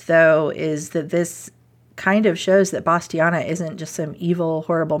liked, though, is that this kind of shows that Bastiana isn't just some evil,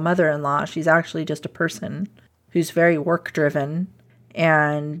 horrible mother-in-law. She's actually just a person who's very work-driven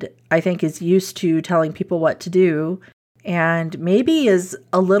and I think is used to telling people what to do, and maybe is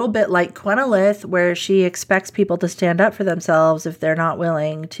a little bit like Quenolith, where she expects people to stand up for themselves if they're not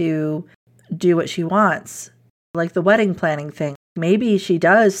willing to do what she wants. Like the wedding planning thing. Maybe she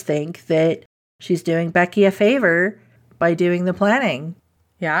does think that she's doing Becky a favor by doing the planning.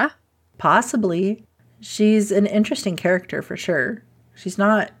 Yeah? Possibly. She's an interesting character for sure. She's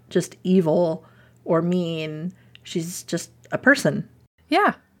not just evil or mean. She's just a person.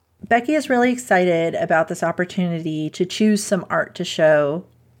 Yeah. Becky is really excited about this opportunity to choose some art to show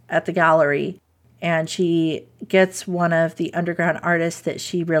at the gallery. And she gets one of the underground artists that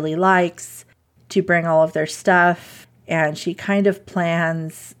she really likes to bring all of their stuff. And she kind of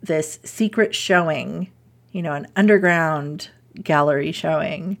plans this secret showing, an underground gallery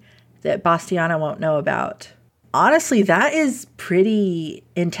showing that Bastiana won't know about. Honestly, that is pretty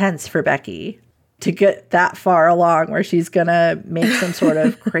intense for Becky to get that far along where she's going to make some sort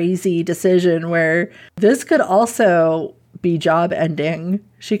of crazy decision where this could also be job ending.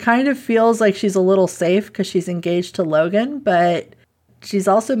 She kind of feels like she's a little safe because she's engaged to Logan, but she's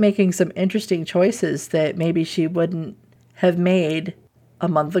also making some interesting choices that maybe she wouldn't have made a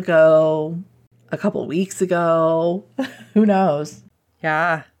month ago, a couple weeks ago. Who knows?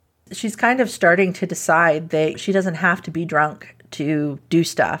 Yeah. She's kind of starting to decide that she doesn't have to be drunk to do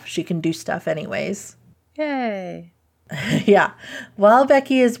stuff. She can do stuff anyways. Yay. Yeah. While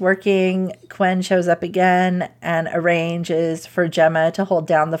Becky is working, Quen shows up again and arranges for Gemma to hold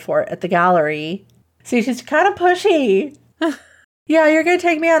down the fort at the gallery. See, she's kind of pushy. Yeah, you're going to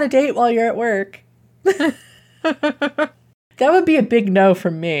take me on a date while you're at work. That would be a big no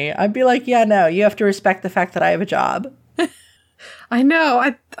from me. I'd be like, yeah, no, you have to respect the fact that I have a job. I know.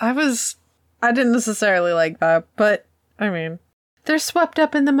 I didn't necessarily like that, but I mean, they're swept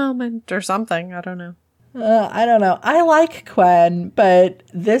up in the moment or something. I don't know. I don't know. I like Quen, but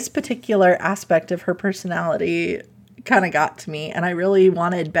this particular aspect of her personality kind of got to me. And I really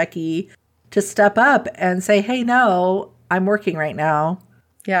wanted Becky to step up and say, hey, no, I'm working right now.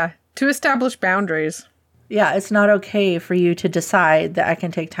 Yeah, to establish boundaries. Yeah, it's not okay for you to decide that I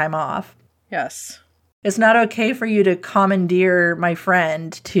can take time off. Yes. It's not okay for you to commandeer my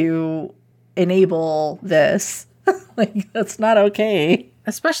friend to enable this. Like, that's not okay.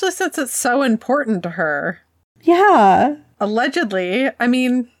 Especially since it's so important to her. Yeah. Allegedly, I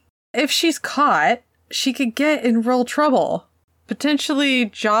mean, if she's caught, she could get in real trouble. Potentially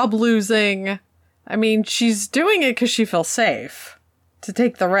job losing. I mean, she's doing it because she feels safe to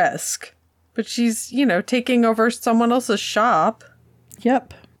take the risk. But she's, taking over someone else's shop.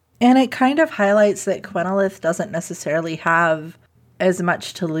 Yep. And it kind of highlights that Quenolith doesn't necessarily have as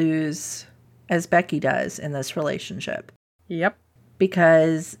much to lose as Becky does in this relationship. Yep.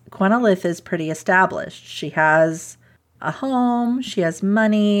 Because Quenolith is pretty established. She has a home, she has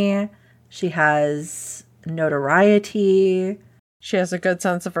money, she has notoriety. She has a good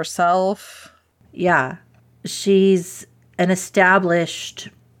sense of herself. Yeah. She's an established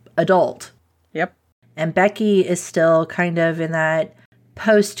adult. Yep. And Becky is still kind of in that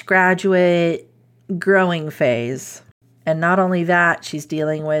postgraduate growing phase. And not only that, she's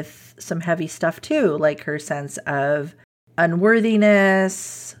dealing with some heavy stuff too, like her sense of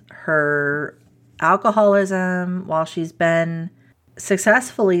unworthiness, her alcoholism. While she's been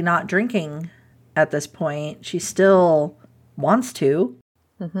successfully not drinking at this point, she still wants to.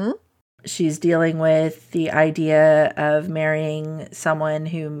 Mm-hmm. She's dealing with the idea of marrying someone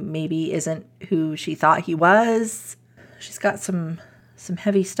who maybe isn't who she thought he was. She's got some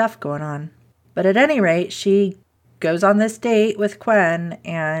heavy stuff going on. But at any rate, she goes on this date with Quen,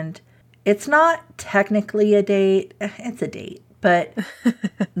 and it's not technically a date. It's a date. But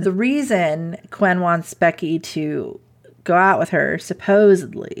the reason Quen wants Becky to go out with her,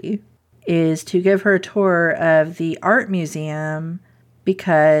 supposedly, is to give her a tour of the art museum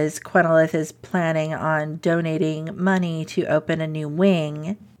because Quenolith is planning on donating money to open a new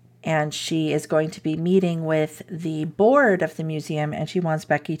wing. And she is going to be meeting with the board of the museum, and she wants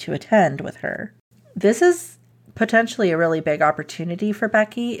Becky to attend with her. This is potentially a really big opportunity for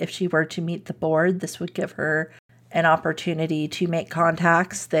Becky. If she were to meet the board, this would give her an opportunity to make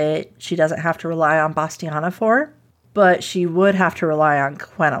contacts that she doesn't have to rely on Bastiana for, but she would have to rely on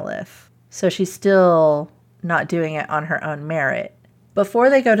Quenolith. So she's still not doing it on her own merit. Before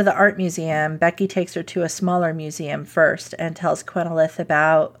they go to the art museum, Becky takes her to a smaller museum first and tells Quenolith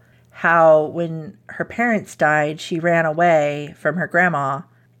about how when her parents died, she ran away from her grandma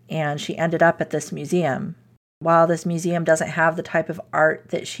and she ended up at this museum. While this museum doesn't have the type of art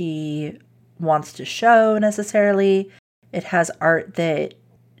that she wants to show necessarily, it has art that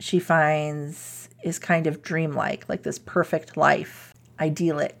she finds is kind of dreamlike, like this perfect life,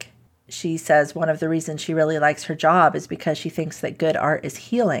 idyllic. She says one of the reasons she really likes her job is because she thinks that good art is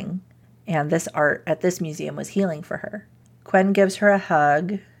healing, and this art at this museum was healing for her. Quen gives her a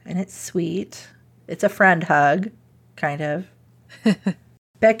hug, and it's sweet. It's a friend hug, kind of.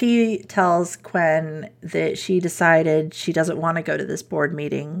 Becky tells Quen that she decided she doesn't want to go to this board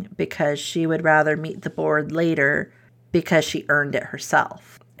meeting because she would rather meet the board later because she earned it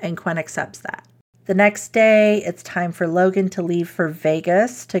herself, and Quen accepts that. The next day, it's time for Logan to leave for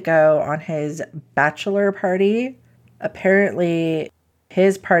Vegas to go on his bachelor party. Apparently,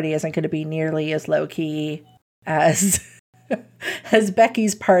 his party isn't going to be nearly as low-key as, as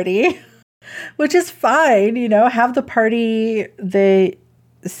Becky's party, which is fine, you know, have the party that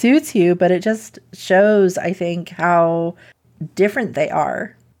suits you, but it just shows, I think, how different they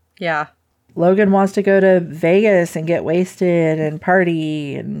are. Yeah. Logan wants to go to Vegas and get wasted and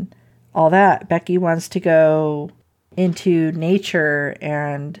party and all that. Becky wants to go into nature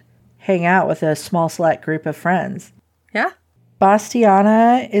and hang out with a small select group of friends. Yeah.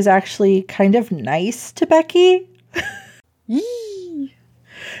 Bastiana is actually kind of nice to Becky. Yee.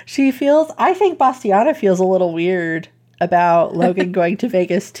 I think Bastiana feels a little weird about Logan going to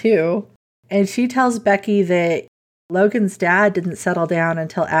Vegas too. And she tells Becky that Logan's dad didn't settle down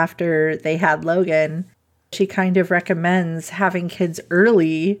until after they had Logan. She kind of recommends having kids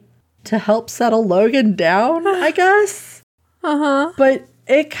early to help settle Logan down, I guess. Uh-huh. But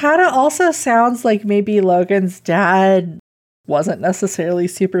it kind of also sounds like maybe Logan's dad wasn't necessarily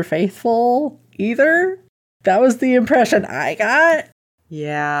super faithful either. That was the impression I got.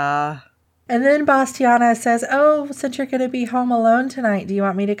 Yeah. And then Bastiana says, oh, since you're going to be home alone tonight, do you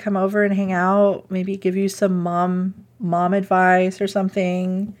want me to come over and hang out? Maybe give you some mom advice or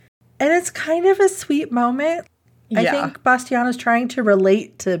something. And it's kind of a sweet moment. Yeah. I think Bastiana's trying to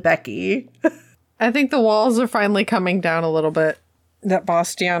relate to Becky. I think the walls are finally coming down a little bit that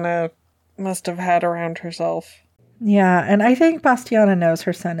Bastiana must have had around herself. Yeah, and I think Bastiana knows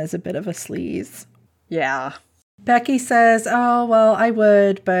her son is a bit of a sleaze. Yeah. Becky says, oh, well, I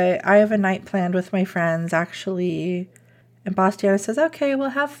would, but I have a night planned with my friends, actually. And Bastiana says, okay, we'll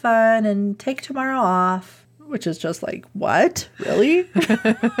have fun and take tomorrow off. Which is just like, what? Really?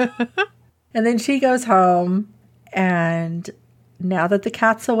 And then she goes home, and now that the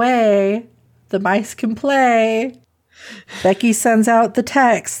cat's away, the mice can play. Becky sends out the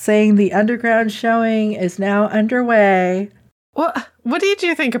text saying the underground showing is now underway. What did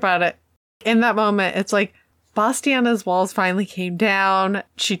you think about it? In that moment, it's like, Bastiana's walls finally came down.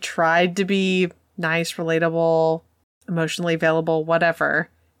 She tried to be nice, relatable, emotionally available, whatever.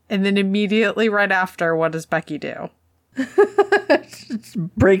 And then immediately right after, what does Becky do?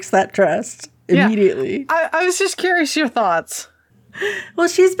 Breaks that trust immediately. Yeah. I was just curious your thoughts. Well,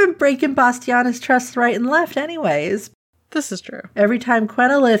 she's been breaking Bastiana's trust right and left anyways. This is true. Every time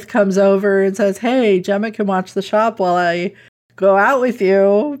Quenolith comes over and says, hey, Gemma can watch the shop while I go out with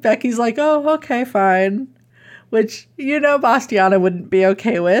you, Becky's like, oh, okay, fine. Which, you know, Bastiana wouldn't be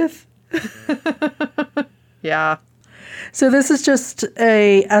okay with. Yeah. So this is just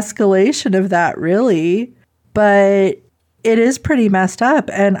a escalation of that, really. But it is pretty messed up.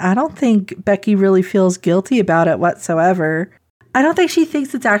 And I don't think Becky really feels guilty about it whatsoever. I don't think she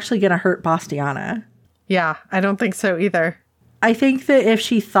thinks it's actually going to hurt Bastiana. Yeah, I don't think so either. I think that if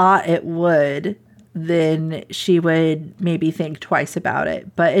she thought it would, then she would maybe think twice about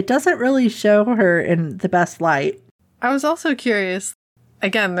it. But it doesn't really show her in the best light. I was also curious.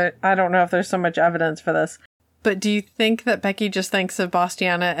 Again, I don't know if there's so much evidence for this. But do you think that Becky just thinks of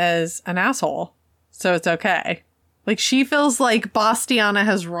Bastiana as an asshole? So it's okay. Like, she feels like Bastiana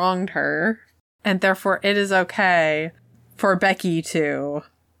has wronged her. And therefore it is okay for Becky to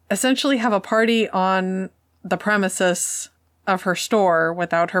essentially have a party on the premises of her store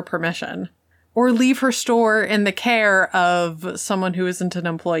without her permission. Or leave her store in the care of someone who isn't an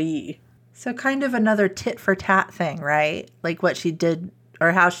employee. So kind of another tit for tat thing, right? Like what she did,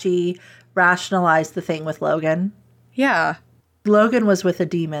 or how she rationalized the thing with Logan. Yeah. Logan was with a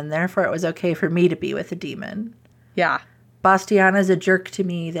demon, therefore it was okay for me to be with a demon. Yeah. Bastiana's a jerk to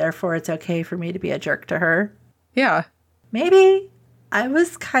me, therefore it's okay for me to be a jerk to her. Yeah. Maybe. I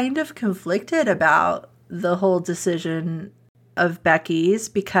was kind of conflicted about the whole decision of Becky's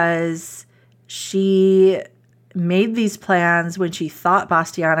because she made these plans when she thought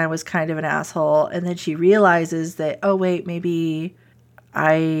Bastiana was kind of an asshole, and then she realizes that, oh wait, maybe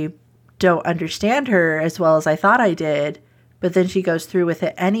I don't understand her as well as I thought I did, but then she goes through with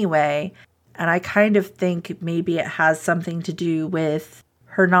it anyway. And I kind of think maybe it has something to do with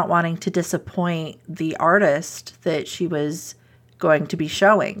her not wanting to disappoint the artist that she was going to be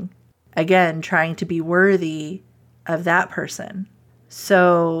showing. Again, trying to be worthy of that person.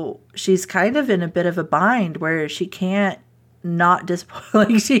 So she's kind of in a bit of a bind where she can't not disappoint.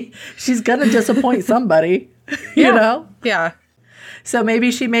 Like she's going to disappoint somebody, you know? Yeah. So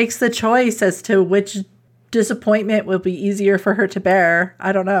maybe she makes the choice as to which disappointment will be easier for her to bear.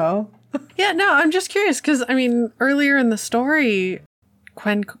 I don't know. Yeah, no, I'm just curious because, I mean, earlier in the story,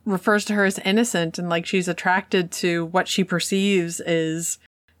 Gwen refers to her as innocent and like she's attracted to what she perceives is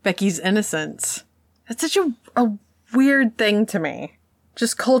Becky's innocence. It's such a weird thing to me.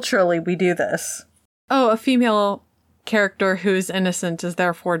 Just culturally, we do this. Oh, a female character who is innocent is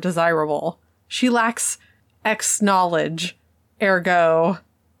therefore desirable. She lacks X knowledge. Ergo,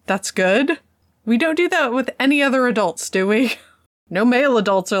 that's good. We don't do that with any other adults, do we? No male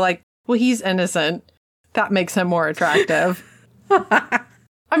adults are like, well, he's innocent. That makes him more attractive.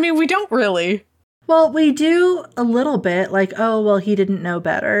 I mean, we don't really. Well, we do a little bit like, oh, well, he didn't know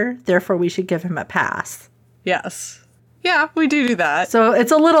better, therefore we should give him a pass. Yes. Yeah, we do that. So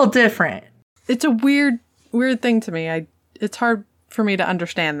it's a little different. It's a weird thing to me. It's hard for me to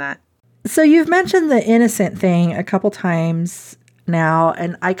understand that. So you've mentioned the innocent thing a couple times now,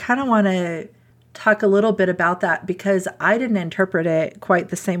 and I kind of want to talk a little bit about that because I didn't interpret it quite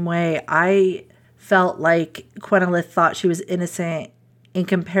the same way. I felt like Quenolith thought she was innocent in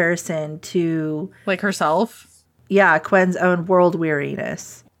comparison to... Like herself? Yeah, Quen's own world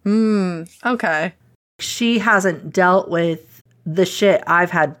weariness. Okay. She hasn't dealt with the shit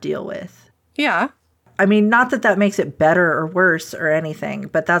I've had to deal with. Yeah. I mean, not that that makes it better or worse or anything,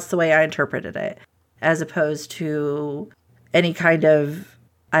 but that's the way I interpreted it, as opposed to any kind of,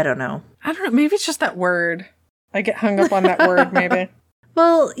 I don't know. Maybe it's just that word. I get hung up on that word, maybe.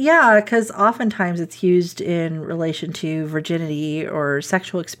 Well, yeah, because oftentimes it's used in relation to virginity or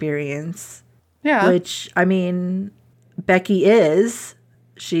sexual experience. Yeah. Which, I mean, Becky is.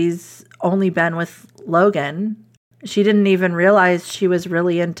 She's only been with Logan. She didn't even realize she was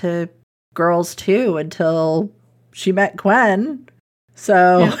really into girls too until she met Gwen.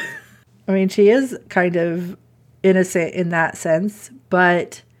 So, yeah. I mean, she is kind of innocent in that sense,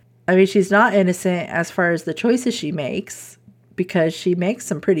 but I mean, she's not innocent as far as the choices she makes because she makes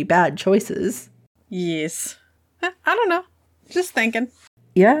some pretty bad choices. Yes. I don't know. Just thinking.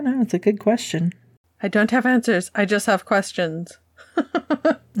 Yeah, no, it's a good question. I don't have answers. I just have questions.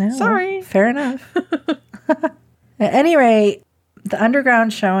 No, sorry. Fair enough. At any rate, the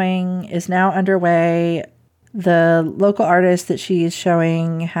underground showing is now underway. The local artist that she's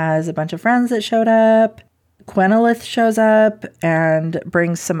showing has a bunch of friends that showed up. Quenolith shows up and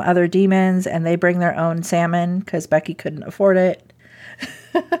brings some other demons, and they bring their own salmon because Becky couldn't afford it.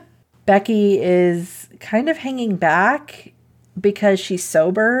 Becky is kind of hanging back because she's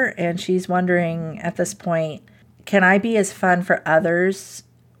sober, and she's wondering at this point, can I be as fun for others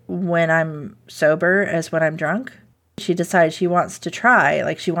when I'm sober as when I'm drunk? She decides she wants to try.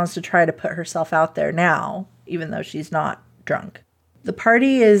 Like, she wants to try to put herself out there now, even though she's not drunk. The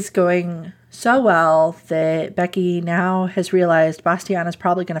party is going so well that Becky now has realized Bastiana's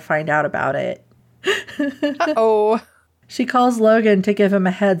probably going to find out about it. Uh-oh. She calls Logan to give him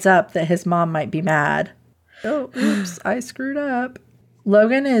a heads up that his mom might be mad. Oh, oops, I screwed up.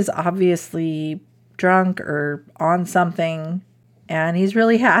 Logan is obviously drunk or on something, and he's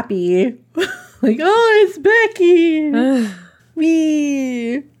really happy. Like, oh, it's Becky.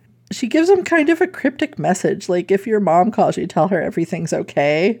 Wee. She gives him kind of a cryptic message. Like, if your mom calls you, tell her everything's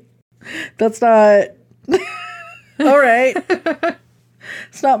okay. That's not... All right.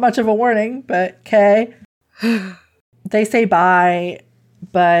 It's not much of a warning, but okay. They say bye,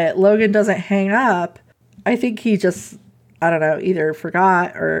 but Logan doesn't hang up. I think he just, I don't know, either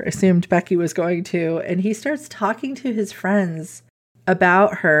forgot or assumed Becky was going to. And he starts talking to his friends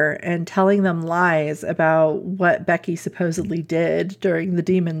about her and telling them lies about what Becky supposedly did during the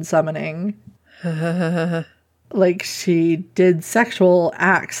demon summoning. Like she did sexual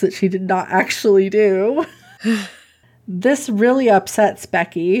acts that she did not actually do. This really upsets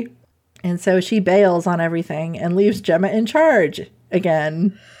Becky. And so she bails on everything and leaves Gemma in charge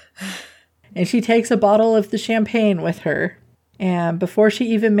again. And she takes a bottle of the champagne with her. And before she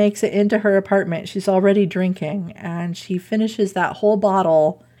even makes it into her apartment, she's already drinking. And she finishes that whole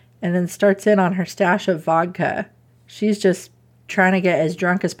bottle and then starts in on her stash of vodka. She's just trying to get as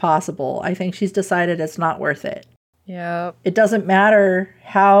drunk as possible. I think she's decided it's not worth it. Yeah. It doesn't matter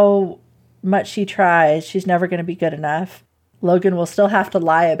how much she tries. She's never going to be good enough. Logan will still have to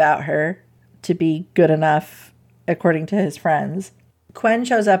lie about her to be good enough, according to his friends. Quen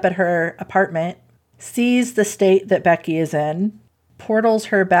shows up at her apartment, sees the state that Becky is in, portals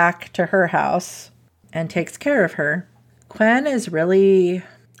her back to her house, and takes care of her. Quen is really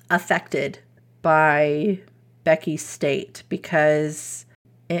affected by Becky's state because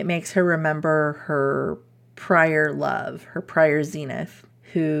it makes her remember her prior love, her prior Zenith,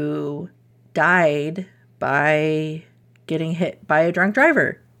 who died by getting hit by a drunk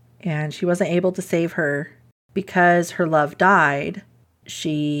driver. And she wasn't able to save her because her love died.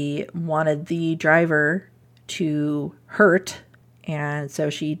 She wanted the driver to hurt, and so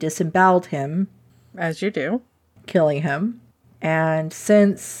she disemboweled him. As you do. Killing him. And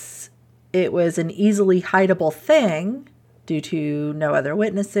since it was an easily hideable thing, due to no other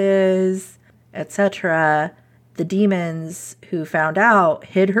witnesses, etc., the demons who found out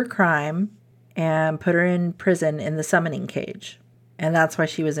hid her crime and put her in prison in the summoning cage. And that's why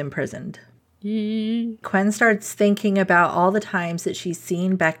she was imprisoned. Quen starts thinking about all the times that she's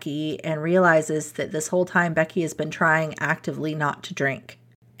seen Becky and realizes that this whole time Becky has been trying actively not to drink.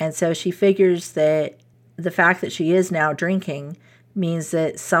 And so she figures that the fact that she is now drinking means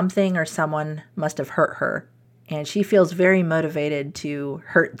that something or someone must have hurt her. And she feels very motivated to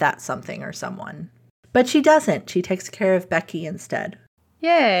hurt that something or someone. But she doesn't. She takes care of Becky instead.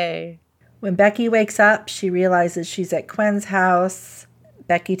 Yay. When Becky wakes up, she realizes she's at Quen's house.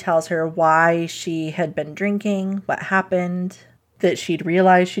 Becky tells her why she had been drinking, what happened, that she'd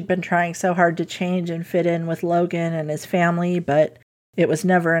realized she'd been trying so hard to change and fit in with Logan and his family, but it was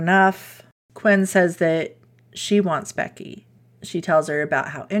never enough. Quen says that she wants Becky. She tells her about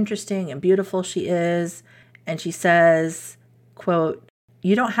how interesting and beautiful she is, and she says, quote,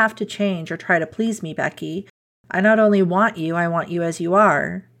 "You don't have to change or try to please me, Becky. I not only want you, I want you as you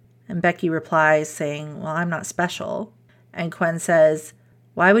are." And Becky replies saying, "Well, I'm not special." And Quen says,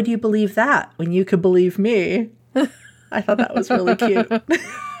 "Why would you believe that when you could believe me?" I thought that was really cute.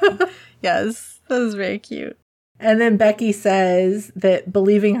 Yes, that was very cute. And then Becky says that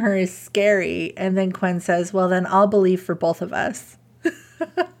believing her is scary. And then Quen says, "Well, then I'll believe for both of us."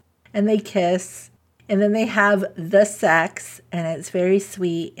 And they kiss. And then they have the sex. And it's very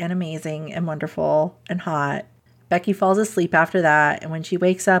sweet and amazing and wonderful and hot. Becky falls asleep after that. And when she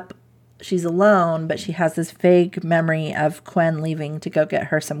wakes up, she's alone. But she has this vague memory of Quen leaving to go get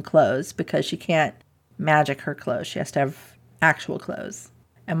her some clothes because she can't magic her clothes. She has to have actual clothes.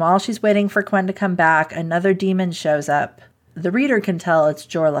 And while she's waiting for Quen to come back, another demon shows up. The reader can tell it's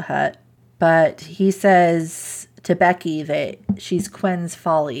Jorlahut, but he says to Becky that she's Quen's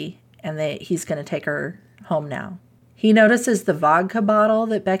folly and that he's going to take her home now. He notices the vodka bottle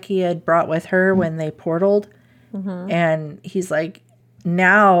that Becky had brought with her when they portaled, and he's like,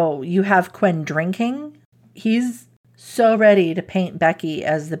 "Now you have Quen drinking?" He's so ready to paint Becky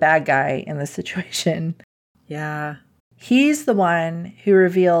as the bad guy in this situation. Yeah. He's the one who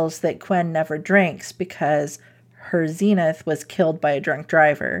reveals that Quen never drinks because her Zenith was killed by a drunk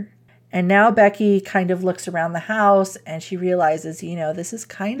driver. And now Becky kind of looks around the house and she realizes, this is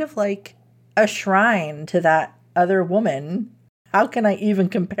kind of like a shrine to that other woman. How can I even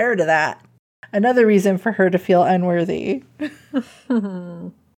compare to that? Another reason for her to feel unworthy.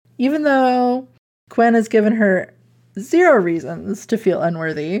 Even though Quen has given her 0 reasons to feel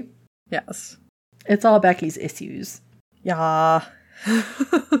unworthy. Yes. It's all Becky's issues. Yeah.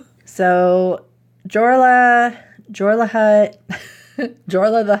 So, Jorla the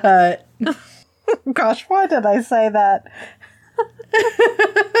Hutt. Gosh, why did I say that?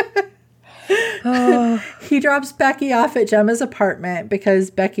 He drops Becky off at Gemma's apartment because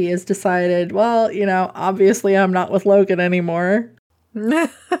Becky has decided, well, obviously I'm not with Logan anymore.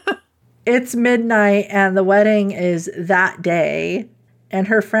 It's midnight and the wedding is that day. And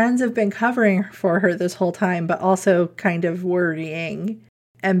her friends have been covering for her this whole time, but also kind of worrying.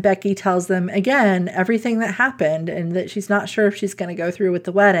 And Becky tells them again everything that happened and that she's not sure if she's going to go through with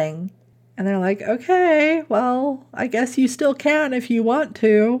the wedding. And they're like, "Okay, well, I guess you still can if you want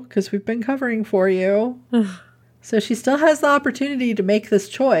to, because we've been covering for you." So she still has the opportunity to make this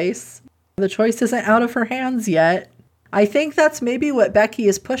choice. The choice isn't out of her hands yet. I think that's maybe what Becky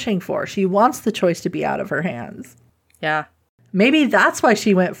is pushing for. She wants the choice to be out of her hands. Yeah. Maybe that's why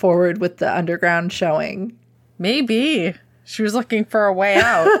she went forward with the underground showing. Maybe. She was looking for a way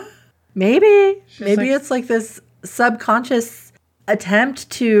out. Maybe it's like this subconscious attempt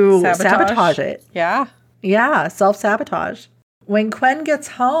to sabotage it. Yeah. Yeah, self-sabotage. When Quen gets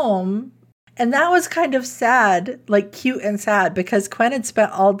home And that was kind of sad, like cute and sad, because Gwen had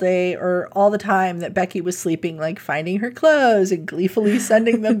spent all day or all the time that Becky was sleeping, like finding her clothes and gleefully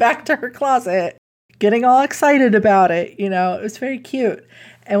sending them back to her closet, getting all excited about it. You know, it was very cute.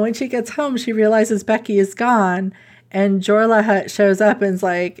 And when she gets home, she realizes Becky is gone. And Jorla Hut shows up and's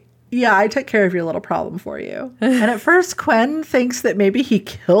like, yeah, I took care of your little problem for you. And at first, Gwen thinks that maybe he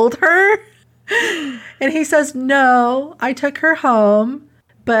killed her. And he says, no, I took her home.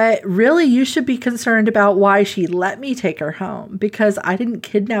 But really, you should be concerned about why she let me take her home, because I didn't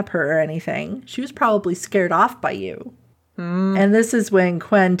kidnap her or anything. She was probably scared off by you. And this is when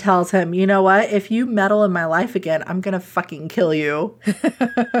Gwen tells him, you know what? If you meddle in my life again, I'm going to fucking kill you.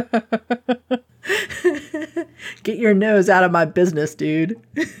 Get your nose out of my business, dude.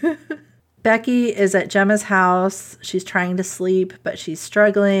 Becky is at Gemma's house. She's trying to sleep, but she's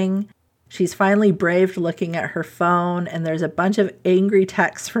struggling. She's finally braved looking at her phone, and there's a bunch of angry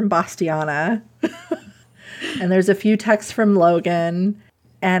texts from Bastiana. And there's a few texts from Logan.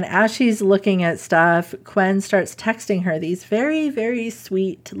 And as she's looking at stuff, Gwen starts texting her these very, very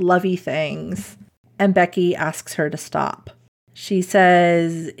sweet, lovey things. And Becky asks her to stop. She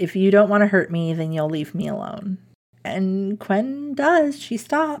says, if you don't want to hurt me, then you'll leave me alone. And Gwen does. She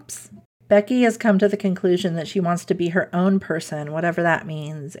stops. Becky has come to the conclusion that she wants to be her own person, whatever that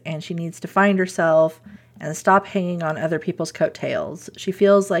means, and she needs to find herself and stop hanging on other people's coattails. She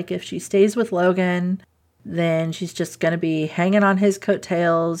feels like if she stays with Logan, then she's just going to be hanging on his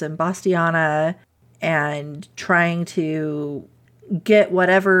coattails and Bastiana and trying to get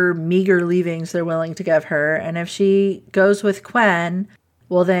whatever meager leavings they're willing to give her. And if she goes with Gwen,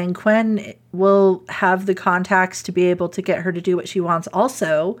 well, then Gwen will have the contacts to be able to get her to do what she wants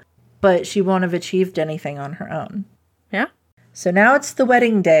also, but she won't have achieved anything on her own. Yeah. So now it's the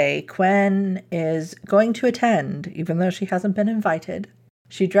wedding day. Gwen is going to attend, even though she hasn't been invited.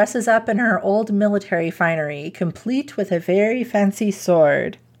 She dresses up in her old military finery, complete with a very fancy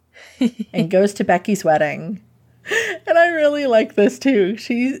sword, and goes to Becky's wedding. And I really like this too.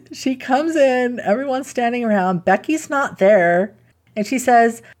 She comes in, everyone's standing around, Becky's not there, and she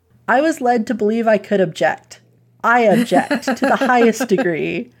says, I was led to believe I could object. I object to the highest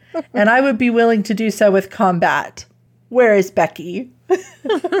degree. And I would be willing to do so with combat. Where is Becky?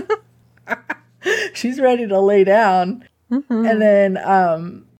 She's ready to lay down. Mm-hmm. And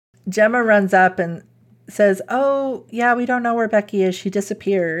then Gemma runs up and says, oh, yeah, we don't know where Becky is. She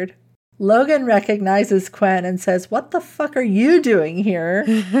disappeared. Logan recognizes Gwen and says, what the fuck are you doing here?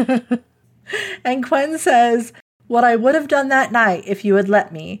 And Gwen says, what I would have done that night if you had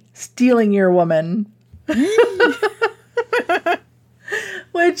let me, stealing your woman.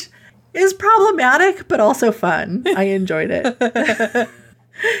 Which is problematic, but also fun. I enjoyed it.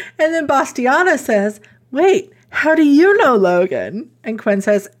 And then Bastiana says, wait, how do you know Logan? And Gwen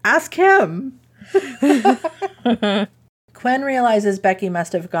says, ask him. Gwen realizes Becky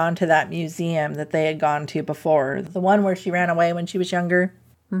must have gone to that museum that they had gone to before, the one where she ran away when she was younger.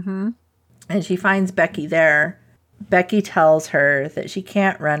 Mm-hmm. And she finds Becky there. Becky tells her that she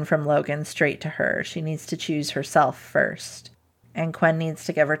can't run from Logan straight to her. She needs to choose herself first. And Gwen needs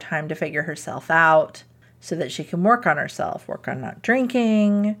to give her time to figure herself out so that she can work on herself, work on not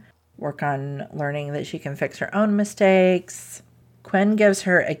drinking, work on learning that she can fix her own mistakes. Gwen gives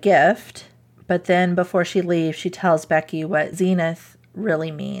her a gift, but then before she leaves, she tells Becky what zenith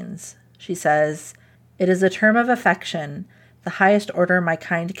really means. She says, it is a term of affection, the highest order my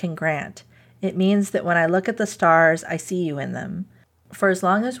kind can grant. It means that when I look at the stars, I see you in them. For as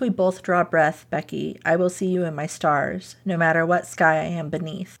long as we both draw breath, Becky, I will see you in my stars, no matter what sky I am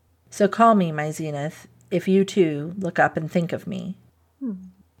beneath. So call me my zenith, if you too look up and think of me.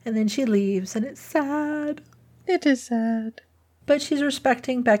 And then she leaves, and it's sad. It is sad. But she's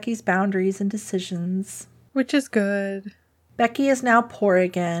respecting Becky's boundaries and decisions. Which is good. Becky is now poor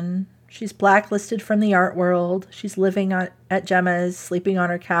again. She's blacklisted from the art world. She's living at Gemma's, sleeping on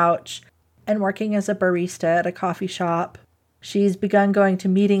her couch, and working as a barista at a coffee shop. She's begun going to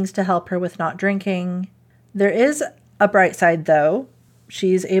meetings to help her with not drinking. There is a bright side, though.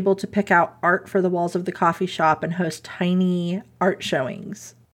 She's able to pick out art for the walls of the coffee shop and host tiny art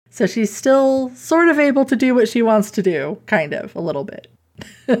showings. So she's still sort of able to do what she wants to do, kind of, a little bit.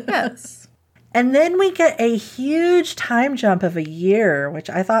 Yes. And then we get a huge time jump of a year,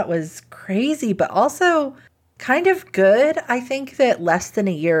 which I thought was crazy, but also kind of good. I think that less than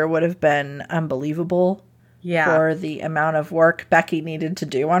a year would have been unbelievable. Yeah. For the amount of work Becky needed to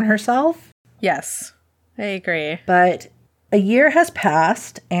do on herself. Yes, I agree. But a year has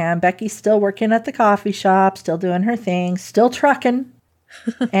passed, and Becky's still working at the coffee shop, still doing her thing, still trucking.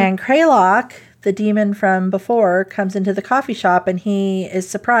 And Kraylock, the demon from before, comes into the coffee shop and he is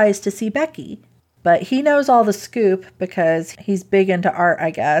surprised to see Becky. But he knows all the scoop because he's big into art, I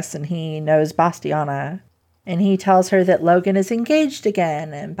guess, and he knows Bastiana. And he tells her that Logan is engaged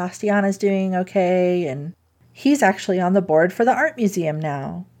again and Bastiana's doing okay, and he's actually on the board for the art museum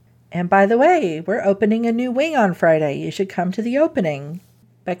now. And by the way, we're opening a new wing on Friday. You should come to the opening.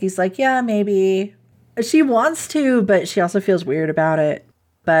 Becky's like, yeah, maybe. She wants to, but she also feels weird about it.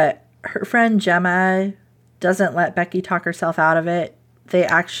 But her friend Gemma doesn't let Becky talk herself out of it. They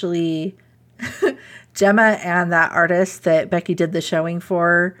actually, Gemma and that artist that Becky did the showing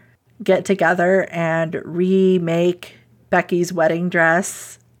for get together and remake Becky's wedding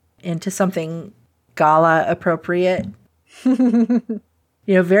dress into something gala appropriate.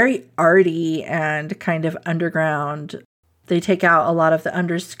 Very arty and kind of underground. They take out a lot of the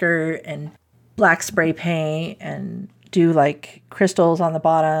underskirt and black spray paint and do like crystals on the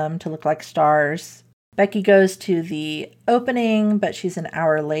bottom to look like stars. Becky goes to the opening, but she's an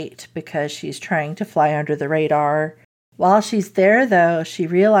hour late because she's trying to fly under the radar. While she's there, though, she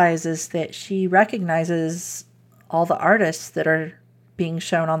realizes that she recognizes all the artists that are being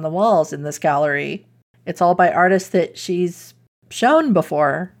shown on the walls in this gallery. It's all by artists that she's shown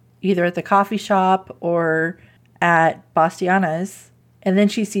before, either at the coffee shop or at Bastiana's. And then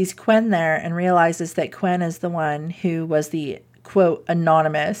she sees Quen there and realizes that Quen is the one who was the, quote,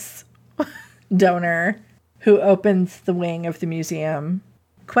 anonymous donor who opens the wing of the museum.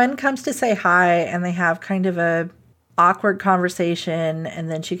 Quen comes to say hi, and they have kind of a awkward conversation, and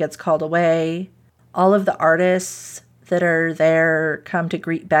then she gets called away. All of the artists that are there come to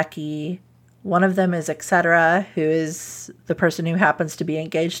greet Becky. One of them is Etc., who is the person who happens to be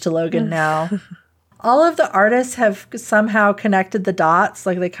engaged to Logan now. All of the artists have somehow connected the dots.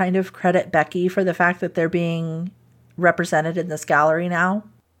 Like, they kind of credit Becky for the fact that they're being represented in this gallery now.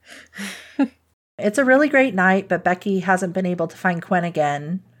 It's a really great night, but Becky hasn't been able to find Quen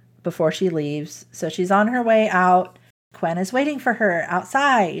again before she leaves. So she's on her way out. Quen is waiting for her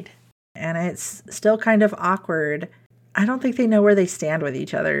outside. And it's still kind of awkward. I don't think they know where they stand with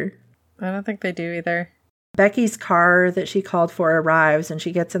each other. I don't think they do either. Becky's car that she called for arrives and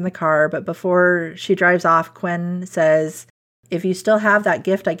she gets in the car, but before she drives off, Quen says, if you still have that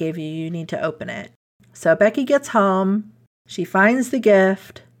gift I gave you, you need to open it. So Becky gets home, she finds the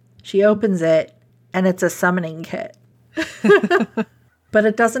gift, she opens it, and it's a summoning kit. But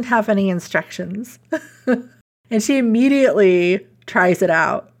it doesn't have any instructions. And she immediately tries it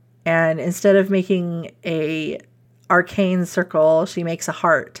out. And instead of making a arcane circle, she makes a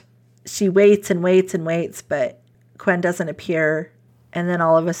heart. She waits and waits and waits, but Quen doesn't appear. And then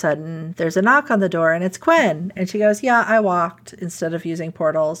all of a sudden, there's a knock on the door, and it's Quen. And she goes, yeah, I walked instead of using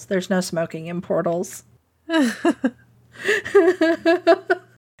portals. There's no smoking in portals.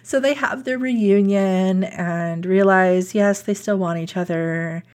 So they have their reunion and realize, yes, they still want each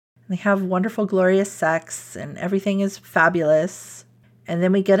other. They have wonderful, glorious sex, and everything is fabulous. And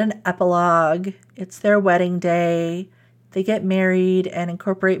then we get an epilogue. It's their wedding day. They get married and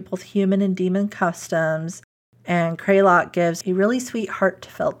incorporate both human and demon customs. And Kraylock gives a really sweet,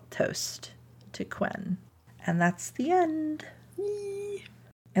 heartfelt toast to Quen. And that's the end. Yee.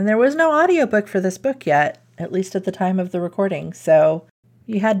 And there was no audiobook for this book yet, at least at the time of the recording. So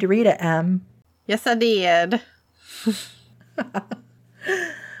you had to read it, Em. Yes, I did.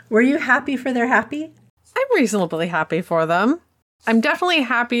 Were you happy for their happy? I'm reasonably happy for them. I'm definitely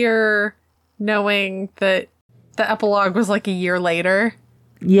happier knowing that the epilogue was like a year later.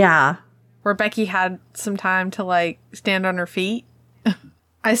 Yeah. Where Becky had some time to like stand on her feet.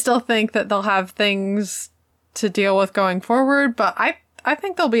 I still think that they'll have things to deal with going forward, but I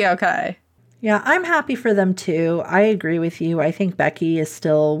think they'll be okay. Yeah, I'm happy for them too. I agree with you. I think Becky is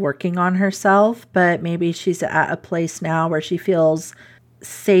still working on herself, but maybe she's at a place now where she feels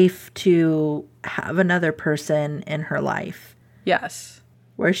safe to have another person in her life. Yes.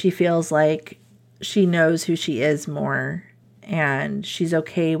 Where she feels like she knows who she is more and she's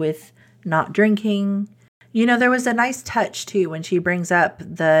okay with not drinking. You know, there was a nice touch too when she brings up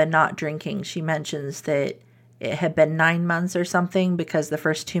the not drinking. She mentions that it had been 9 months or something because the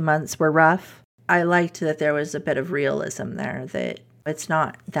first 2 months were rough. I liked that there was a bit of realism there, that it's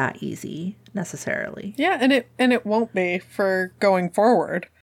not that easy necessarily. Yeah, and it won't be for going forward.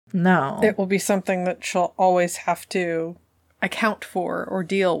 No. It will be something that she'll always have to account for or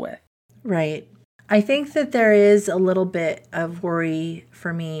deal with. Right. I think that there is a little bit of worry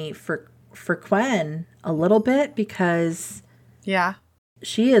for me for Quen, a little bit, because yeah,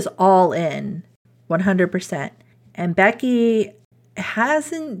 she is all in 100%. And Becky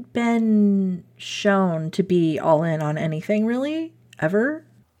hasn't been shown to be all in on anything really, ever.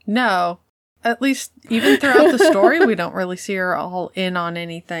 No. at least even throughout the story, we don't really see her all in on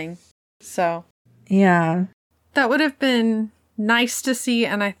anything. So, yeah. That would have been nice to see,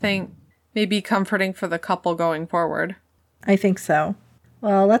 and I think maybe comforting for the couple going forward. I think so.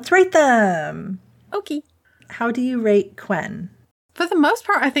 Well, let's rate them. Okay. How do you rate Quen? For the most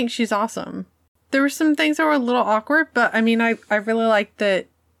part, I think she's awesome. There were some things that were a little awkward, but I mean, I really liked that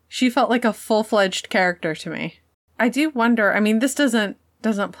she felt like a full-fledged character to me. I do wonder, I mean, this doesn't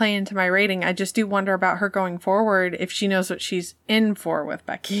play into my rating. I just do wonder about her going forward if she knows what she's in for with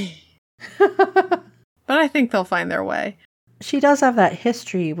Becky. But I think they'll find their way. She does have that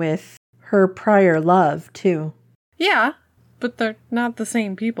history with her prior love, too. Yeah, but they're not the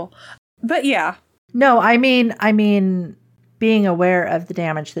same people. But yeah. No, I mean, being aware of the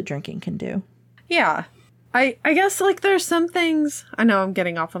damage that drinking can do. Yeah. I guess, like, there's some things... I know I'm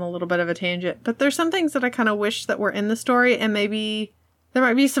getting off on a little bit of a tangent, but there's some things that I kind of wish that were in the story, and maybe there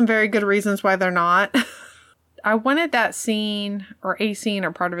might be some very good reasons why they're not. I wanted that scene, or a scene,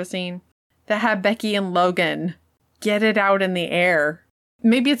 or part of a scene, that had Becky and Logan get it out in the air.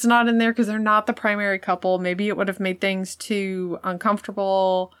 Maybe it's not in there because they're not the primary couple. Maybe it would have made things too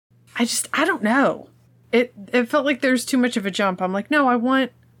uncomfortable. I don't know. It felt like there's too much of a jump. I'm like, no, I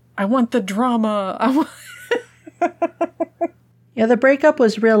want the drama. Yeah, the breakup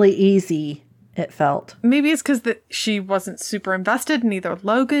was really easy, it felt. Maybe it's because she wasn't super invested in either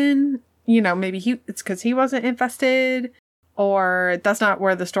Logan. You know, maybe it's because he wasn't invested. Or that's not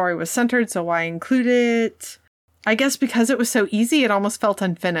where the story was centered, so why include it? I guess because it was so easy, it almost felt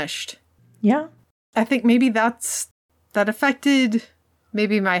unfinished. Yeah. I think maybe that affected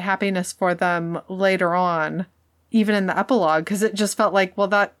maybe my happiness for them later on, even in the epilogue, because it just felt like, well,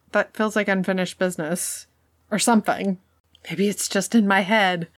 that feels like unfinished business or something. Maybe it's just in my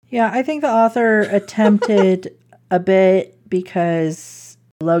head. Yeah, I think the author attempted a bit because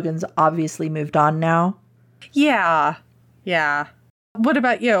Logan's obviously moved on now. Yeah. Yeah. What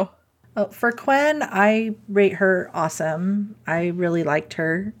about you? Oh, for Quen, I rate her awesome. I really liked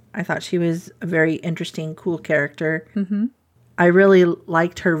her. I thought she was a very interesting, cool character. Mm-hmm. I really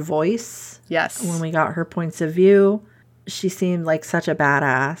liked her voice. Yes. When we got her points of view, she seemed like such a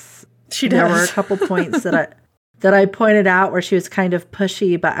badass. She does. There were a couple points that I pointed out where she was kind of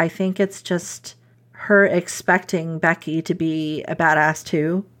pushy, but I think it's just her expecting Becky to be a badass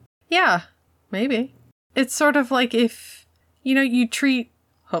too. Yeah, maybe. It's sort of like if, you treat,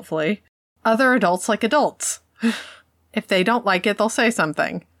 hopefully, other adults like adults. If they don't like it, they'll say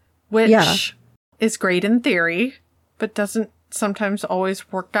something. Which is great in theory, but doesn't sometimes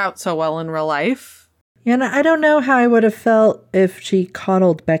always work out so well in real life. Yeah, and I don't know how I would have felt if she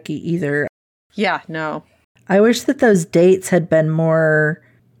coddled Becky either. Yeah, no. I wish that those dates had been more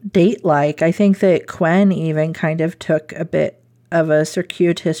date-like. I think that Quen even kind of took a bit of a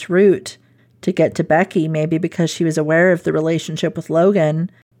circuitous route to get to Becky, maybe because she was aware of the relationship with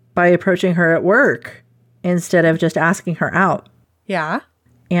Logan, by approaching her at work instead of just asking her out. Yeah.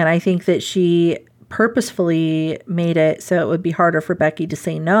 And I think that she purposefully made it so it would be harder for Becky to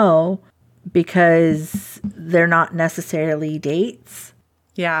say no because they're not necessarily dates.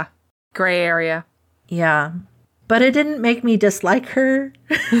 Yeah. Gray area. Yeah. But it didn't make me dislike her.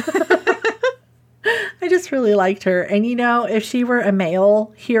 I just really liked her. And, if she were a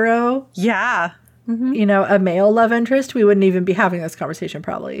male hero, yeah, a male love interest, we wouldn't even be having this conversation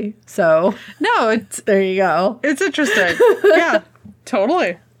probably. So, no, there you go. It's interesting. Yeah,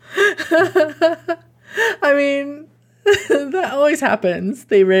 totally. I mean, that always happens.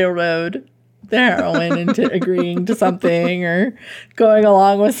 They railroad the heroine into agreeing to something or going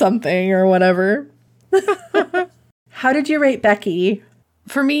along with something or whatever. How did you rate Becky?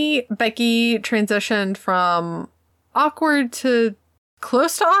 For me, Becky transitioned from awkward to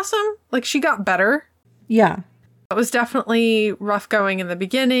close to awesome. Like, she got better. Yeah. It was definitely rough going in the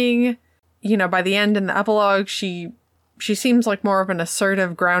beginning. By the end in the epilogue, she seems like more of an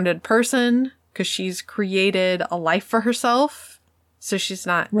assertive, grounded person because she's created a life for herself. So she's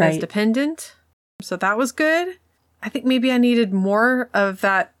not as dependent. So that was good. I think maybe I needed more of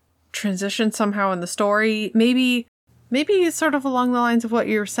that transition somehow in the story. Maybe sort of along the lines of what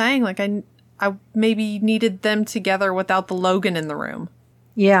you were saying. Like I maybe needed them together without the Logan in the room.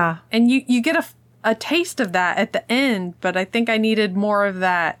 Yeah. And you get a taste of that at the end, but I think I needed more of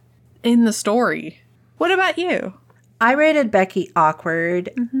that in the story. What about you? I rated Becky awkward.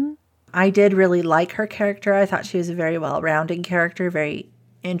 Mm-hmm. I did really like her character. I thought she was a very well-rounded character, very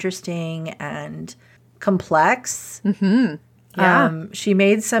interesting and complex. Mm-hmm. Yeah. She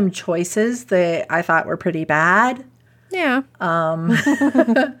made some choices that I thought were pretty bad. Yeah.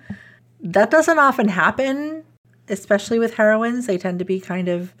 That doesn't often happen, especially with heroines. They tend to be kind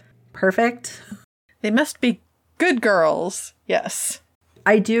of perfect. They must be good girls. Yes.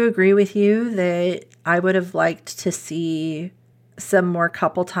 I do agree with you that I would have liked to see some more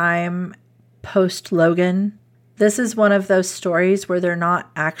couple time post Logan. This is one of those stories where they're not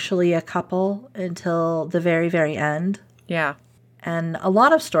actually a couple until the very, very end. Yeah. And a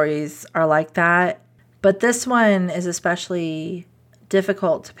lot of stories are like that. But this one is especially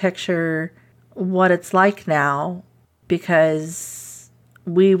difficult to picture what it's like now because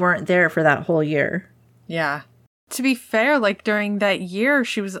we weren't there for that whole year. Yeah. To be fair, like during that year,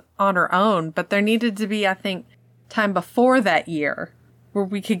 she was on her own, but there needed to be, I think, time before that year where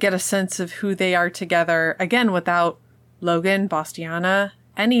we could get a sense of who they are together, again, without Logan, Bastiana,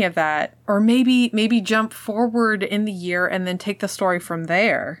 any of that. Or maybe jump forward in the year and then take the story from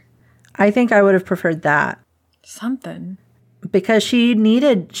there. I think I would have preferred that. Something. Because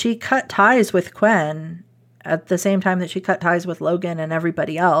she cut ties with Quen at the same time that she cut ties with Logan and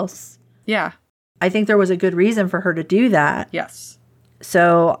everybody else. Yeah. I think there was a good reason for her to do that. Yes.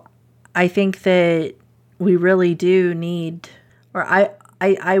 So I think that we really do need, or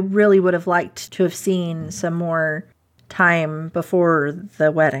I really would have liked to have seen some more time before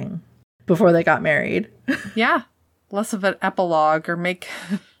the wedding, before they got married. Yeah. Less of an epilogue or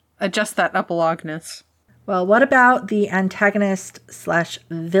adjust that epilogueness. Well, what about the antagonist /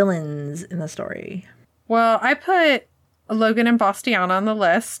 villains in the story? Well, I put Logan and Bastiana on the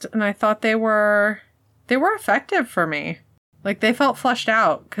list, and I thought they were effective for me. Like, they felt fleshed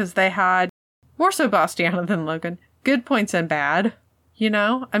out, because they had, more so Bastiana than Logan, good points and bad, you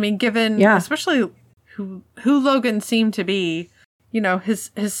know? I mean, given, especially who Logan seemed to be, you know,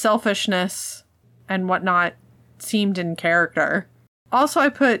 his selfishness and whatnot seemed in character. Also, I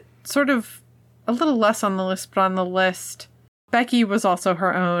put sort of a little less on the list, but on the list, Becky was also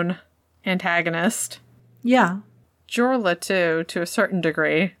her own antagonist. Yeah. Jorla, too, to a certain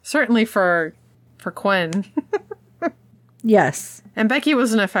degree. Certainly for Quen. Yes. And Becky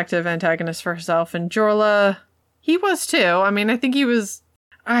was an effective antagonist for herself, and Jorla, he was too. I mean, I think he was,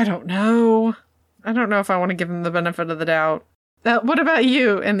 I don't know if I want to give him the benefit of the doubt. What about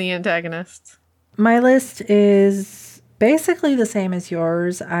you and the antagonists? My list is basically the same as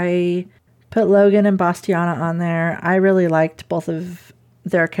yours. I put Logan and Bastiana on there. I really liked both of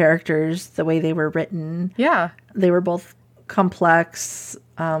their characters, the way they were written. Yeah. They were both complex.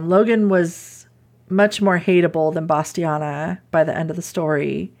 Logan was much more hateable than Bastiana by the end of the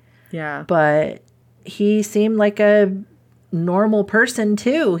story. Yeah. But he seemed like a normal person,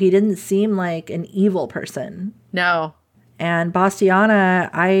 too. He didn't seem like an evil person. No. And Bastiana,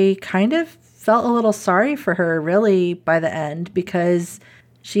 I kind of felt a little sorry for her, really, by the end, because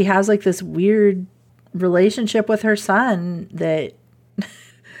she has, like, this weird relationship with her son that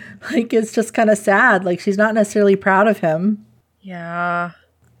like, it's just kind of sad. Like, she's not necessarily proud of him. Yeah.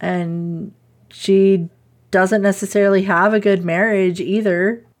 And she doesn't necessarily have a good marriage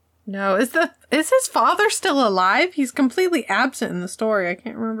either. No. Is his father still alive? He's completely absent in the story. I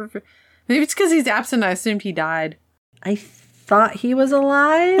can't remember maybe it's because he's absent. I assumed he died. I thought he was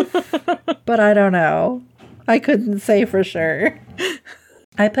alive, but I don't know. I couldn't say for sure.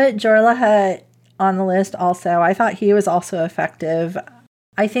 I put Jorla Hutt on the list also. I thought he was also effective.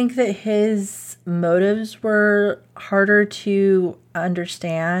 I think that his motives were harder to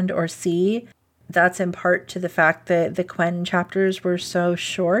understand or see. That's in part to the fact that the Quen chapters were so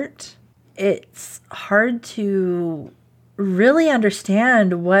short. It's hard to really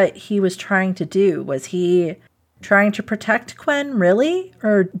understand what he was trying to do. Was he trying to protect Quen, really?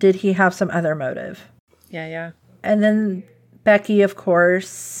 Or did he have some other motive? Yeah. And then Becky, of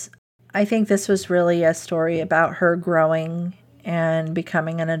course. I think this was really a story about her growing and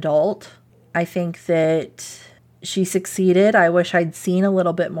becoming an adult. I think that she succeeded. I wish I'd seen a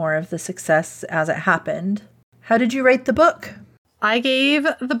little bit more of the success as it happened. How did you rate the book? I gave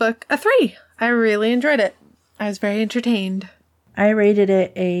the book a 3. I really enjoyed it. I was very entertained. I rated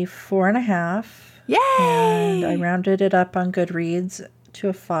it a 4.5. Yay! And I rounded it up on Goodreads to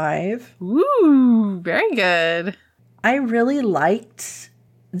a 5. Ooh, very good. I really liked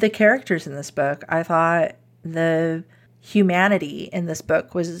the characters in this book. I thought the humanity in this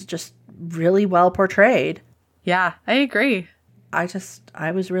book was just really well portrayed. Yeah, I agree. I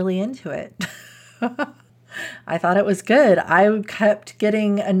was really into it. I thought it was good. I kept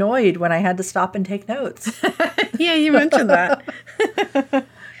getting annoyed when I had to stop and take notes. Yeah, you mentioned that.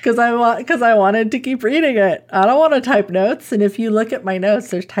 Because I wanted to keep reading it. I don't want to type notes. And if you look at my notes,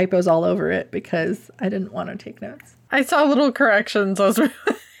 there's typos all over it because I didn't want to take notes. I saw little corrections. I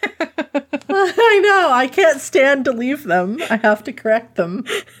know. I can't stand to leave them. I have to correct them.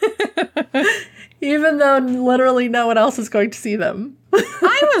 Even though literally no one else is going to see them.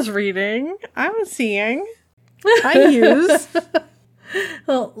 I was reading. I was seeing. I use.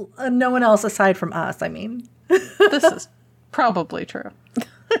 Well, no one else aside from us, I mean. This is probably true.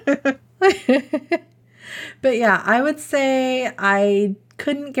 But yeah, I would say I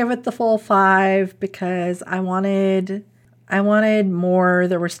couldn't give it the full 5 because I wanted more.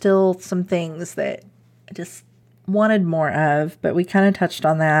 There were still some things that I just wanted more of, but we kind of touched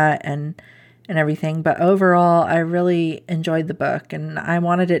on that and everything. But overall, I really enjoyed the book and I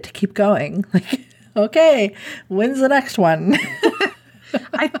wanted it to keep going. Like, okay, when's the next one?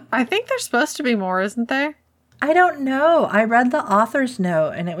 I think there's supposed to be more, isn't there? I don't know. I read the author's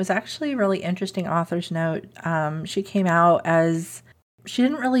note, and it was actually a really interesting author's note. She came out as, she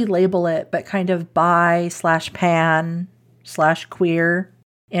didn't really label it, but kind of bi/pan/queer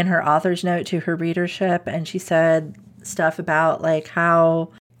in her author's note to her readership. And she said stuff about like how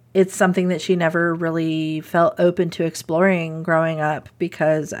it's something that she never really felt open to exploring growing up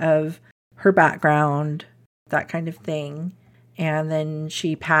because of her background, that kind of thing. And then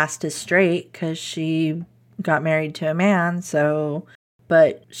she passed as straight because she got married to a man,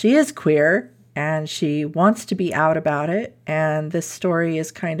 but she is queer and she wants to be out about it. And this story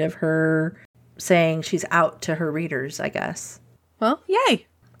is kind of her saying she's out to her readers, I guess. Well, yay.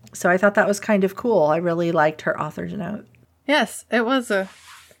 So I thought that was kind of cool. I really liked her author's note. Yes, it was a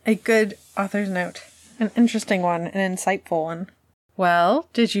good author's note. An interesting one, an insightful one. Well,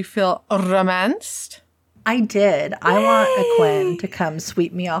 did you feel romanced? I did. Yay! I want a Quinn to come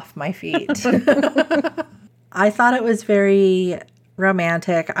sweep me off my feet. I thought it was very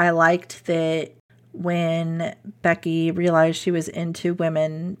romantic. I liked that when Becky realized she was into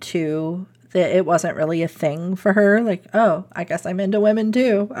women too, that it wasn't really a thing for her. Like, oh, I guess I'm into women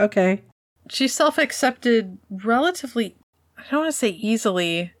too. Okay. She self-accepted relatively, I don't want to say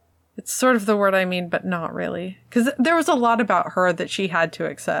easily. It's sort of the word I mean, but not really. Because there was a lot about her that she had to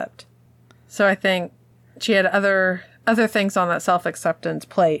accept. So I think she had other things on that self-acceptance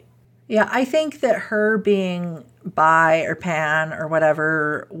plate. Yeah, I think that her being bi or pan or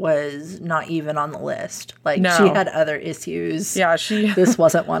whatever was not even on the list. Like, no. She had other issues. Yeah, this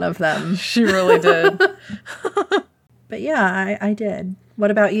wasn't one of them. She really did. But yeah, I did.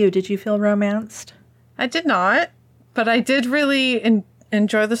 What about you? Did you feel romanced? I did not, but I did really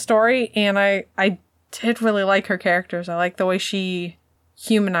enjoy the story, and I did really like her characters. I like the way she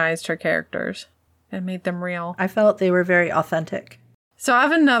humanized her characters and made them real. I felt they were very authentic. So I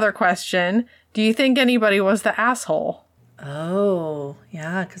have another question. Do you think anybody was the asshole? Oh,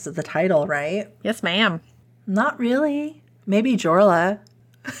 yeah, because of the title, right? Yes, ma'am. Not really. Maybe Jorla.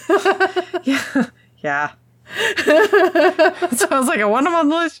 Yeah. So I was like, I want him on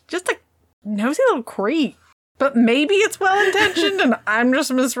the list. Just a nosy little creep. But maybe it's well-intentioned and I'm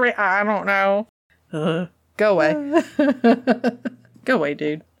just misreading. I don't know. Go away. Go away,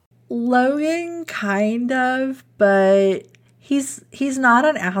 dude. Logan, kind of, but he's not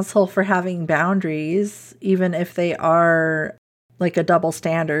an asshole for having boundaries, even if they are like a double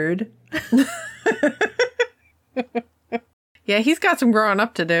standard. Yeah, he's got some growing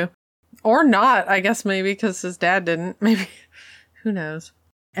up to do. Or not, I guess maybe, because his dad didn't. Maybe. Who knows?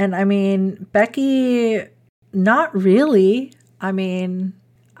 And I mean, Becky, not really. I mean,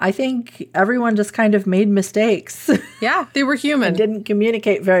 I think everyone just kind of made mistakes. Yeah, they were human. And didn't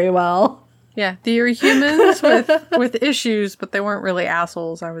communicate very well. Yeah, they were humans with issues, but they weren't really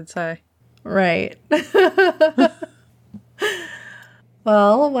assholes, I would say. Right.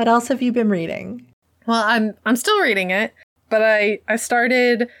 Well, what else have you been reading? Well, I'm still reading it, but I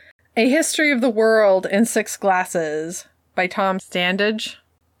started A History of the World in 6 Glasses by Tom Standage.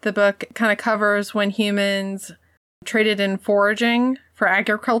 The book kind of covers when humans traded in foraging for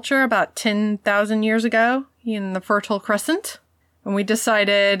agriculture about 10,000 years ago in the Fertile Crescent. And we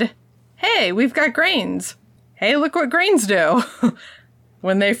decided, hey, we've got grains. Hey, look what grains do.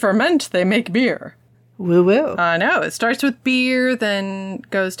 When they ferment, they make beer. Woo-woo. No, it starts with beer, then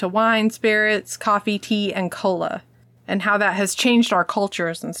goes to wine, spirits, coffee, tea, and cola. And how that has changed our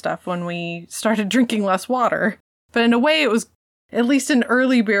cultures and stuff when we started drinking less water. But in a way, it was, at least an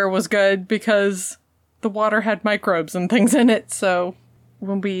early beer was good because the water had microbes and things in it. So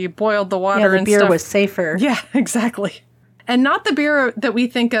when we boiled the water and the beer stuff, was safer. Yeah, exactly. And not the beer that we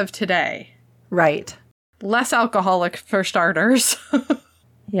think of today. Right. Less alcoholic for starters.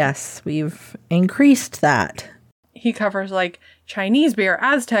 Yes, we've increased that. He covers like Chinese beer,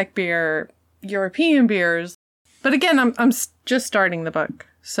 Aztec beer, European beers. But again, I'm just starting the book.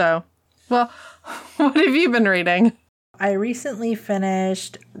 So, well, what have you been reading? I recently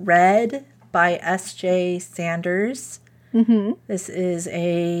finished Red by S.J. Sanders. Mm-hmm. This is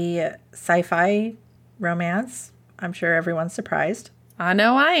a sci-fi romance. I'm sure everyone's surprised. I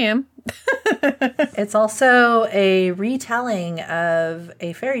know I am. It's also a retelling of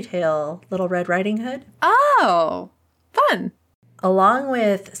a fairy tale, Little Red Riding Hood. Oh, fun. Along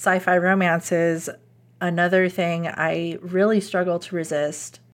with sci-fi romances, another thing I really struggle to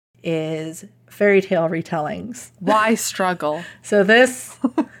resist is fairy tale retellings. Why struggle? So this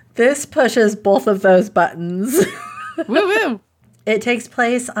pushes both of those buttons. Woo-woo. It takes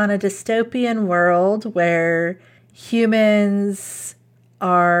place on a dystopian world where humans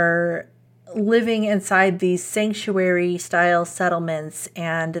are living inside these sanctuary-style settlements,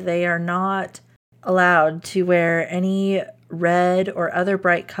 and they are not allowed to wear any red or other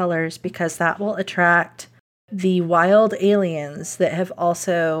bright colors because that will attract the wild aliens that have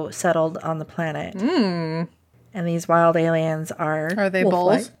also settled on the planet. Mm. And these wild aliens are they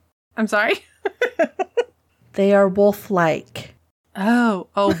wolf-like. bulls? I'm sorry? They are wolf-like. Oh,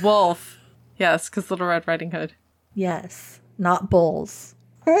 wolf. Yes, because Little Red Riding Hood. Yes, not bulls.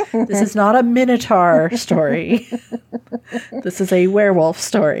 This is not a minotaur story. This is a werewolf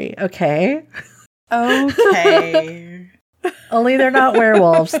story, okay? Okay. Only they're not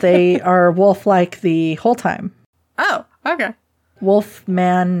werewolves. They are wolf-like the whole time. Oh, okay.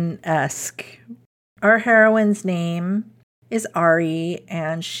 Wolfman-esque. Our heroine's name is Ari,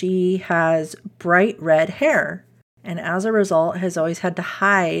 and she has bright red hair. And as a result, has always had to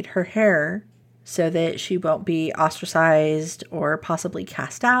hide her hair so that she won't be ostracized or possibly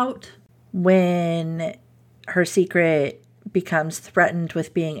cast out. When her secret becomes threatened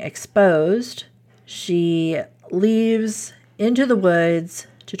with being exposed, she leaves into the woods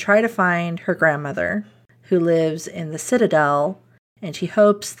to try to find her grandmother, who lives in the Citadel, and she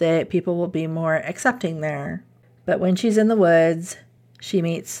hopes that people will be more accepting there. But when she's in the woods, she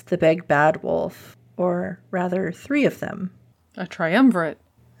meets the big bad wolf, or rather 3 of them. A triumvirate.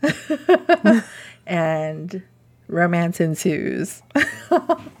 And romance ensues.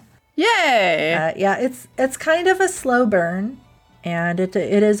 Yay! Yeah, it's kind of a slow burn, and it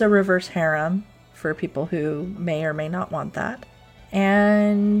is a reverse harem for people who may or may not want that.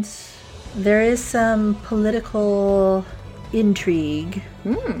 And there is some political intrigue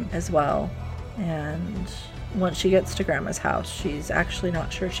as well. And once she gets to Grandma's house, she's actually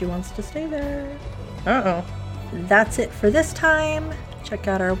not sure she wants to stay there. Uh-oh. That's it for this time. Check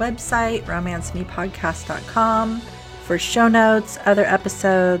out our website, romancemepodcast.com, for show notes, other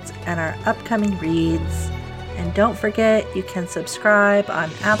episodes, and our upcoming reads. And don't forget, you can subscribe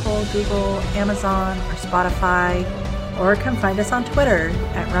on Apple, Google, Amazon, or Spotify, or come find us on Twitter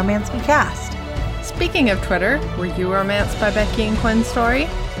at romancemecast. Speaking of Twitter, were you romanced by Becky and Quinn's story?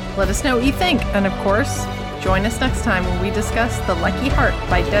 Let us know what you think, and of course, join us next time when we discuss The Lucky Heart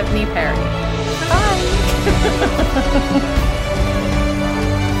by Devney Perry. Bye!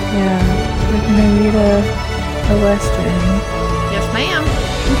 Yeah, we're gonna read a Western. Yes, ma'am.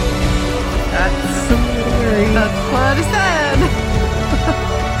 That's what I said.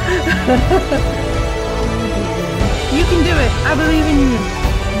 You can do it. I believe in you.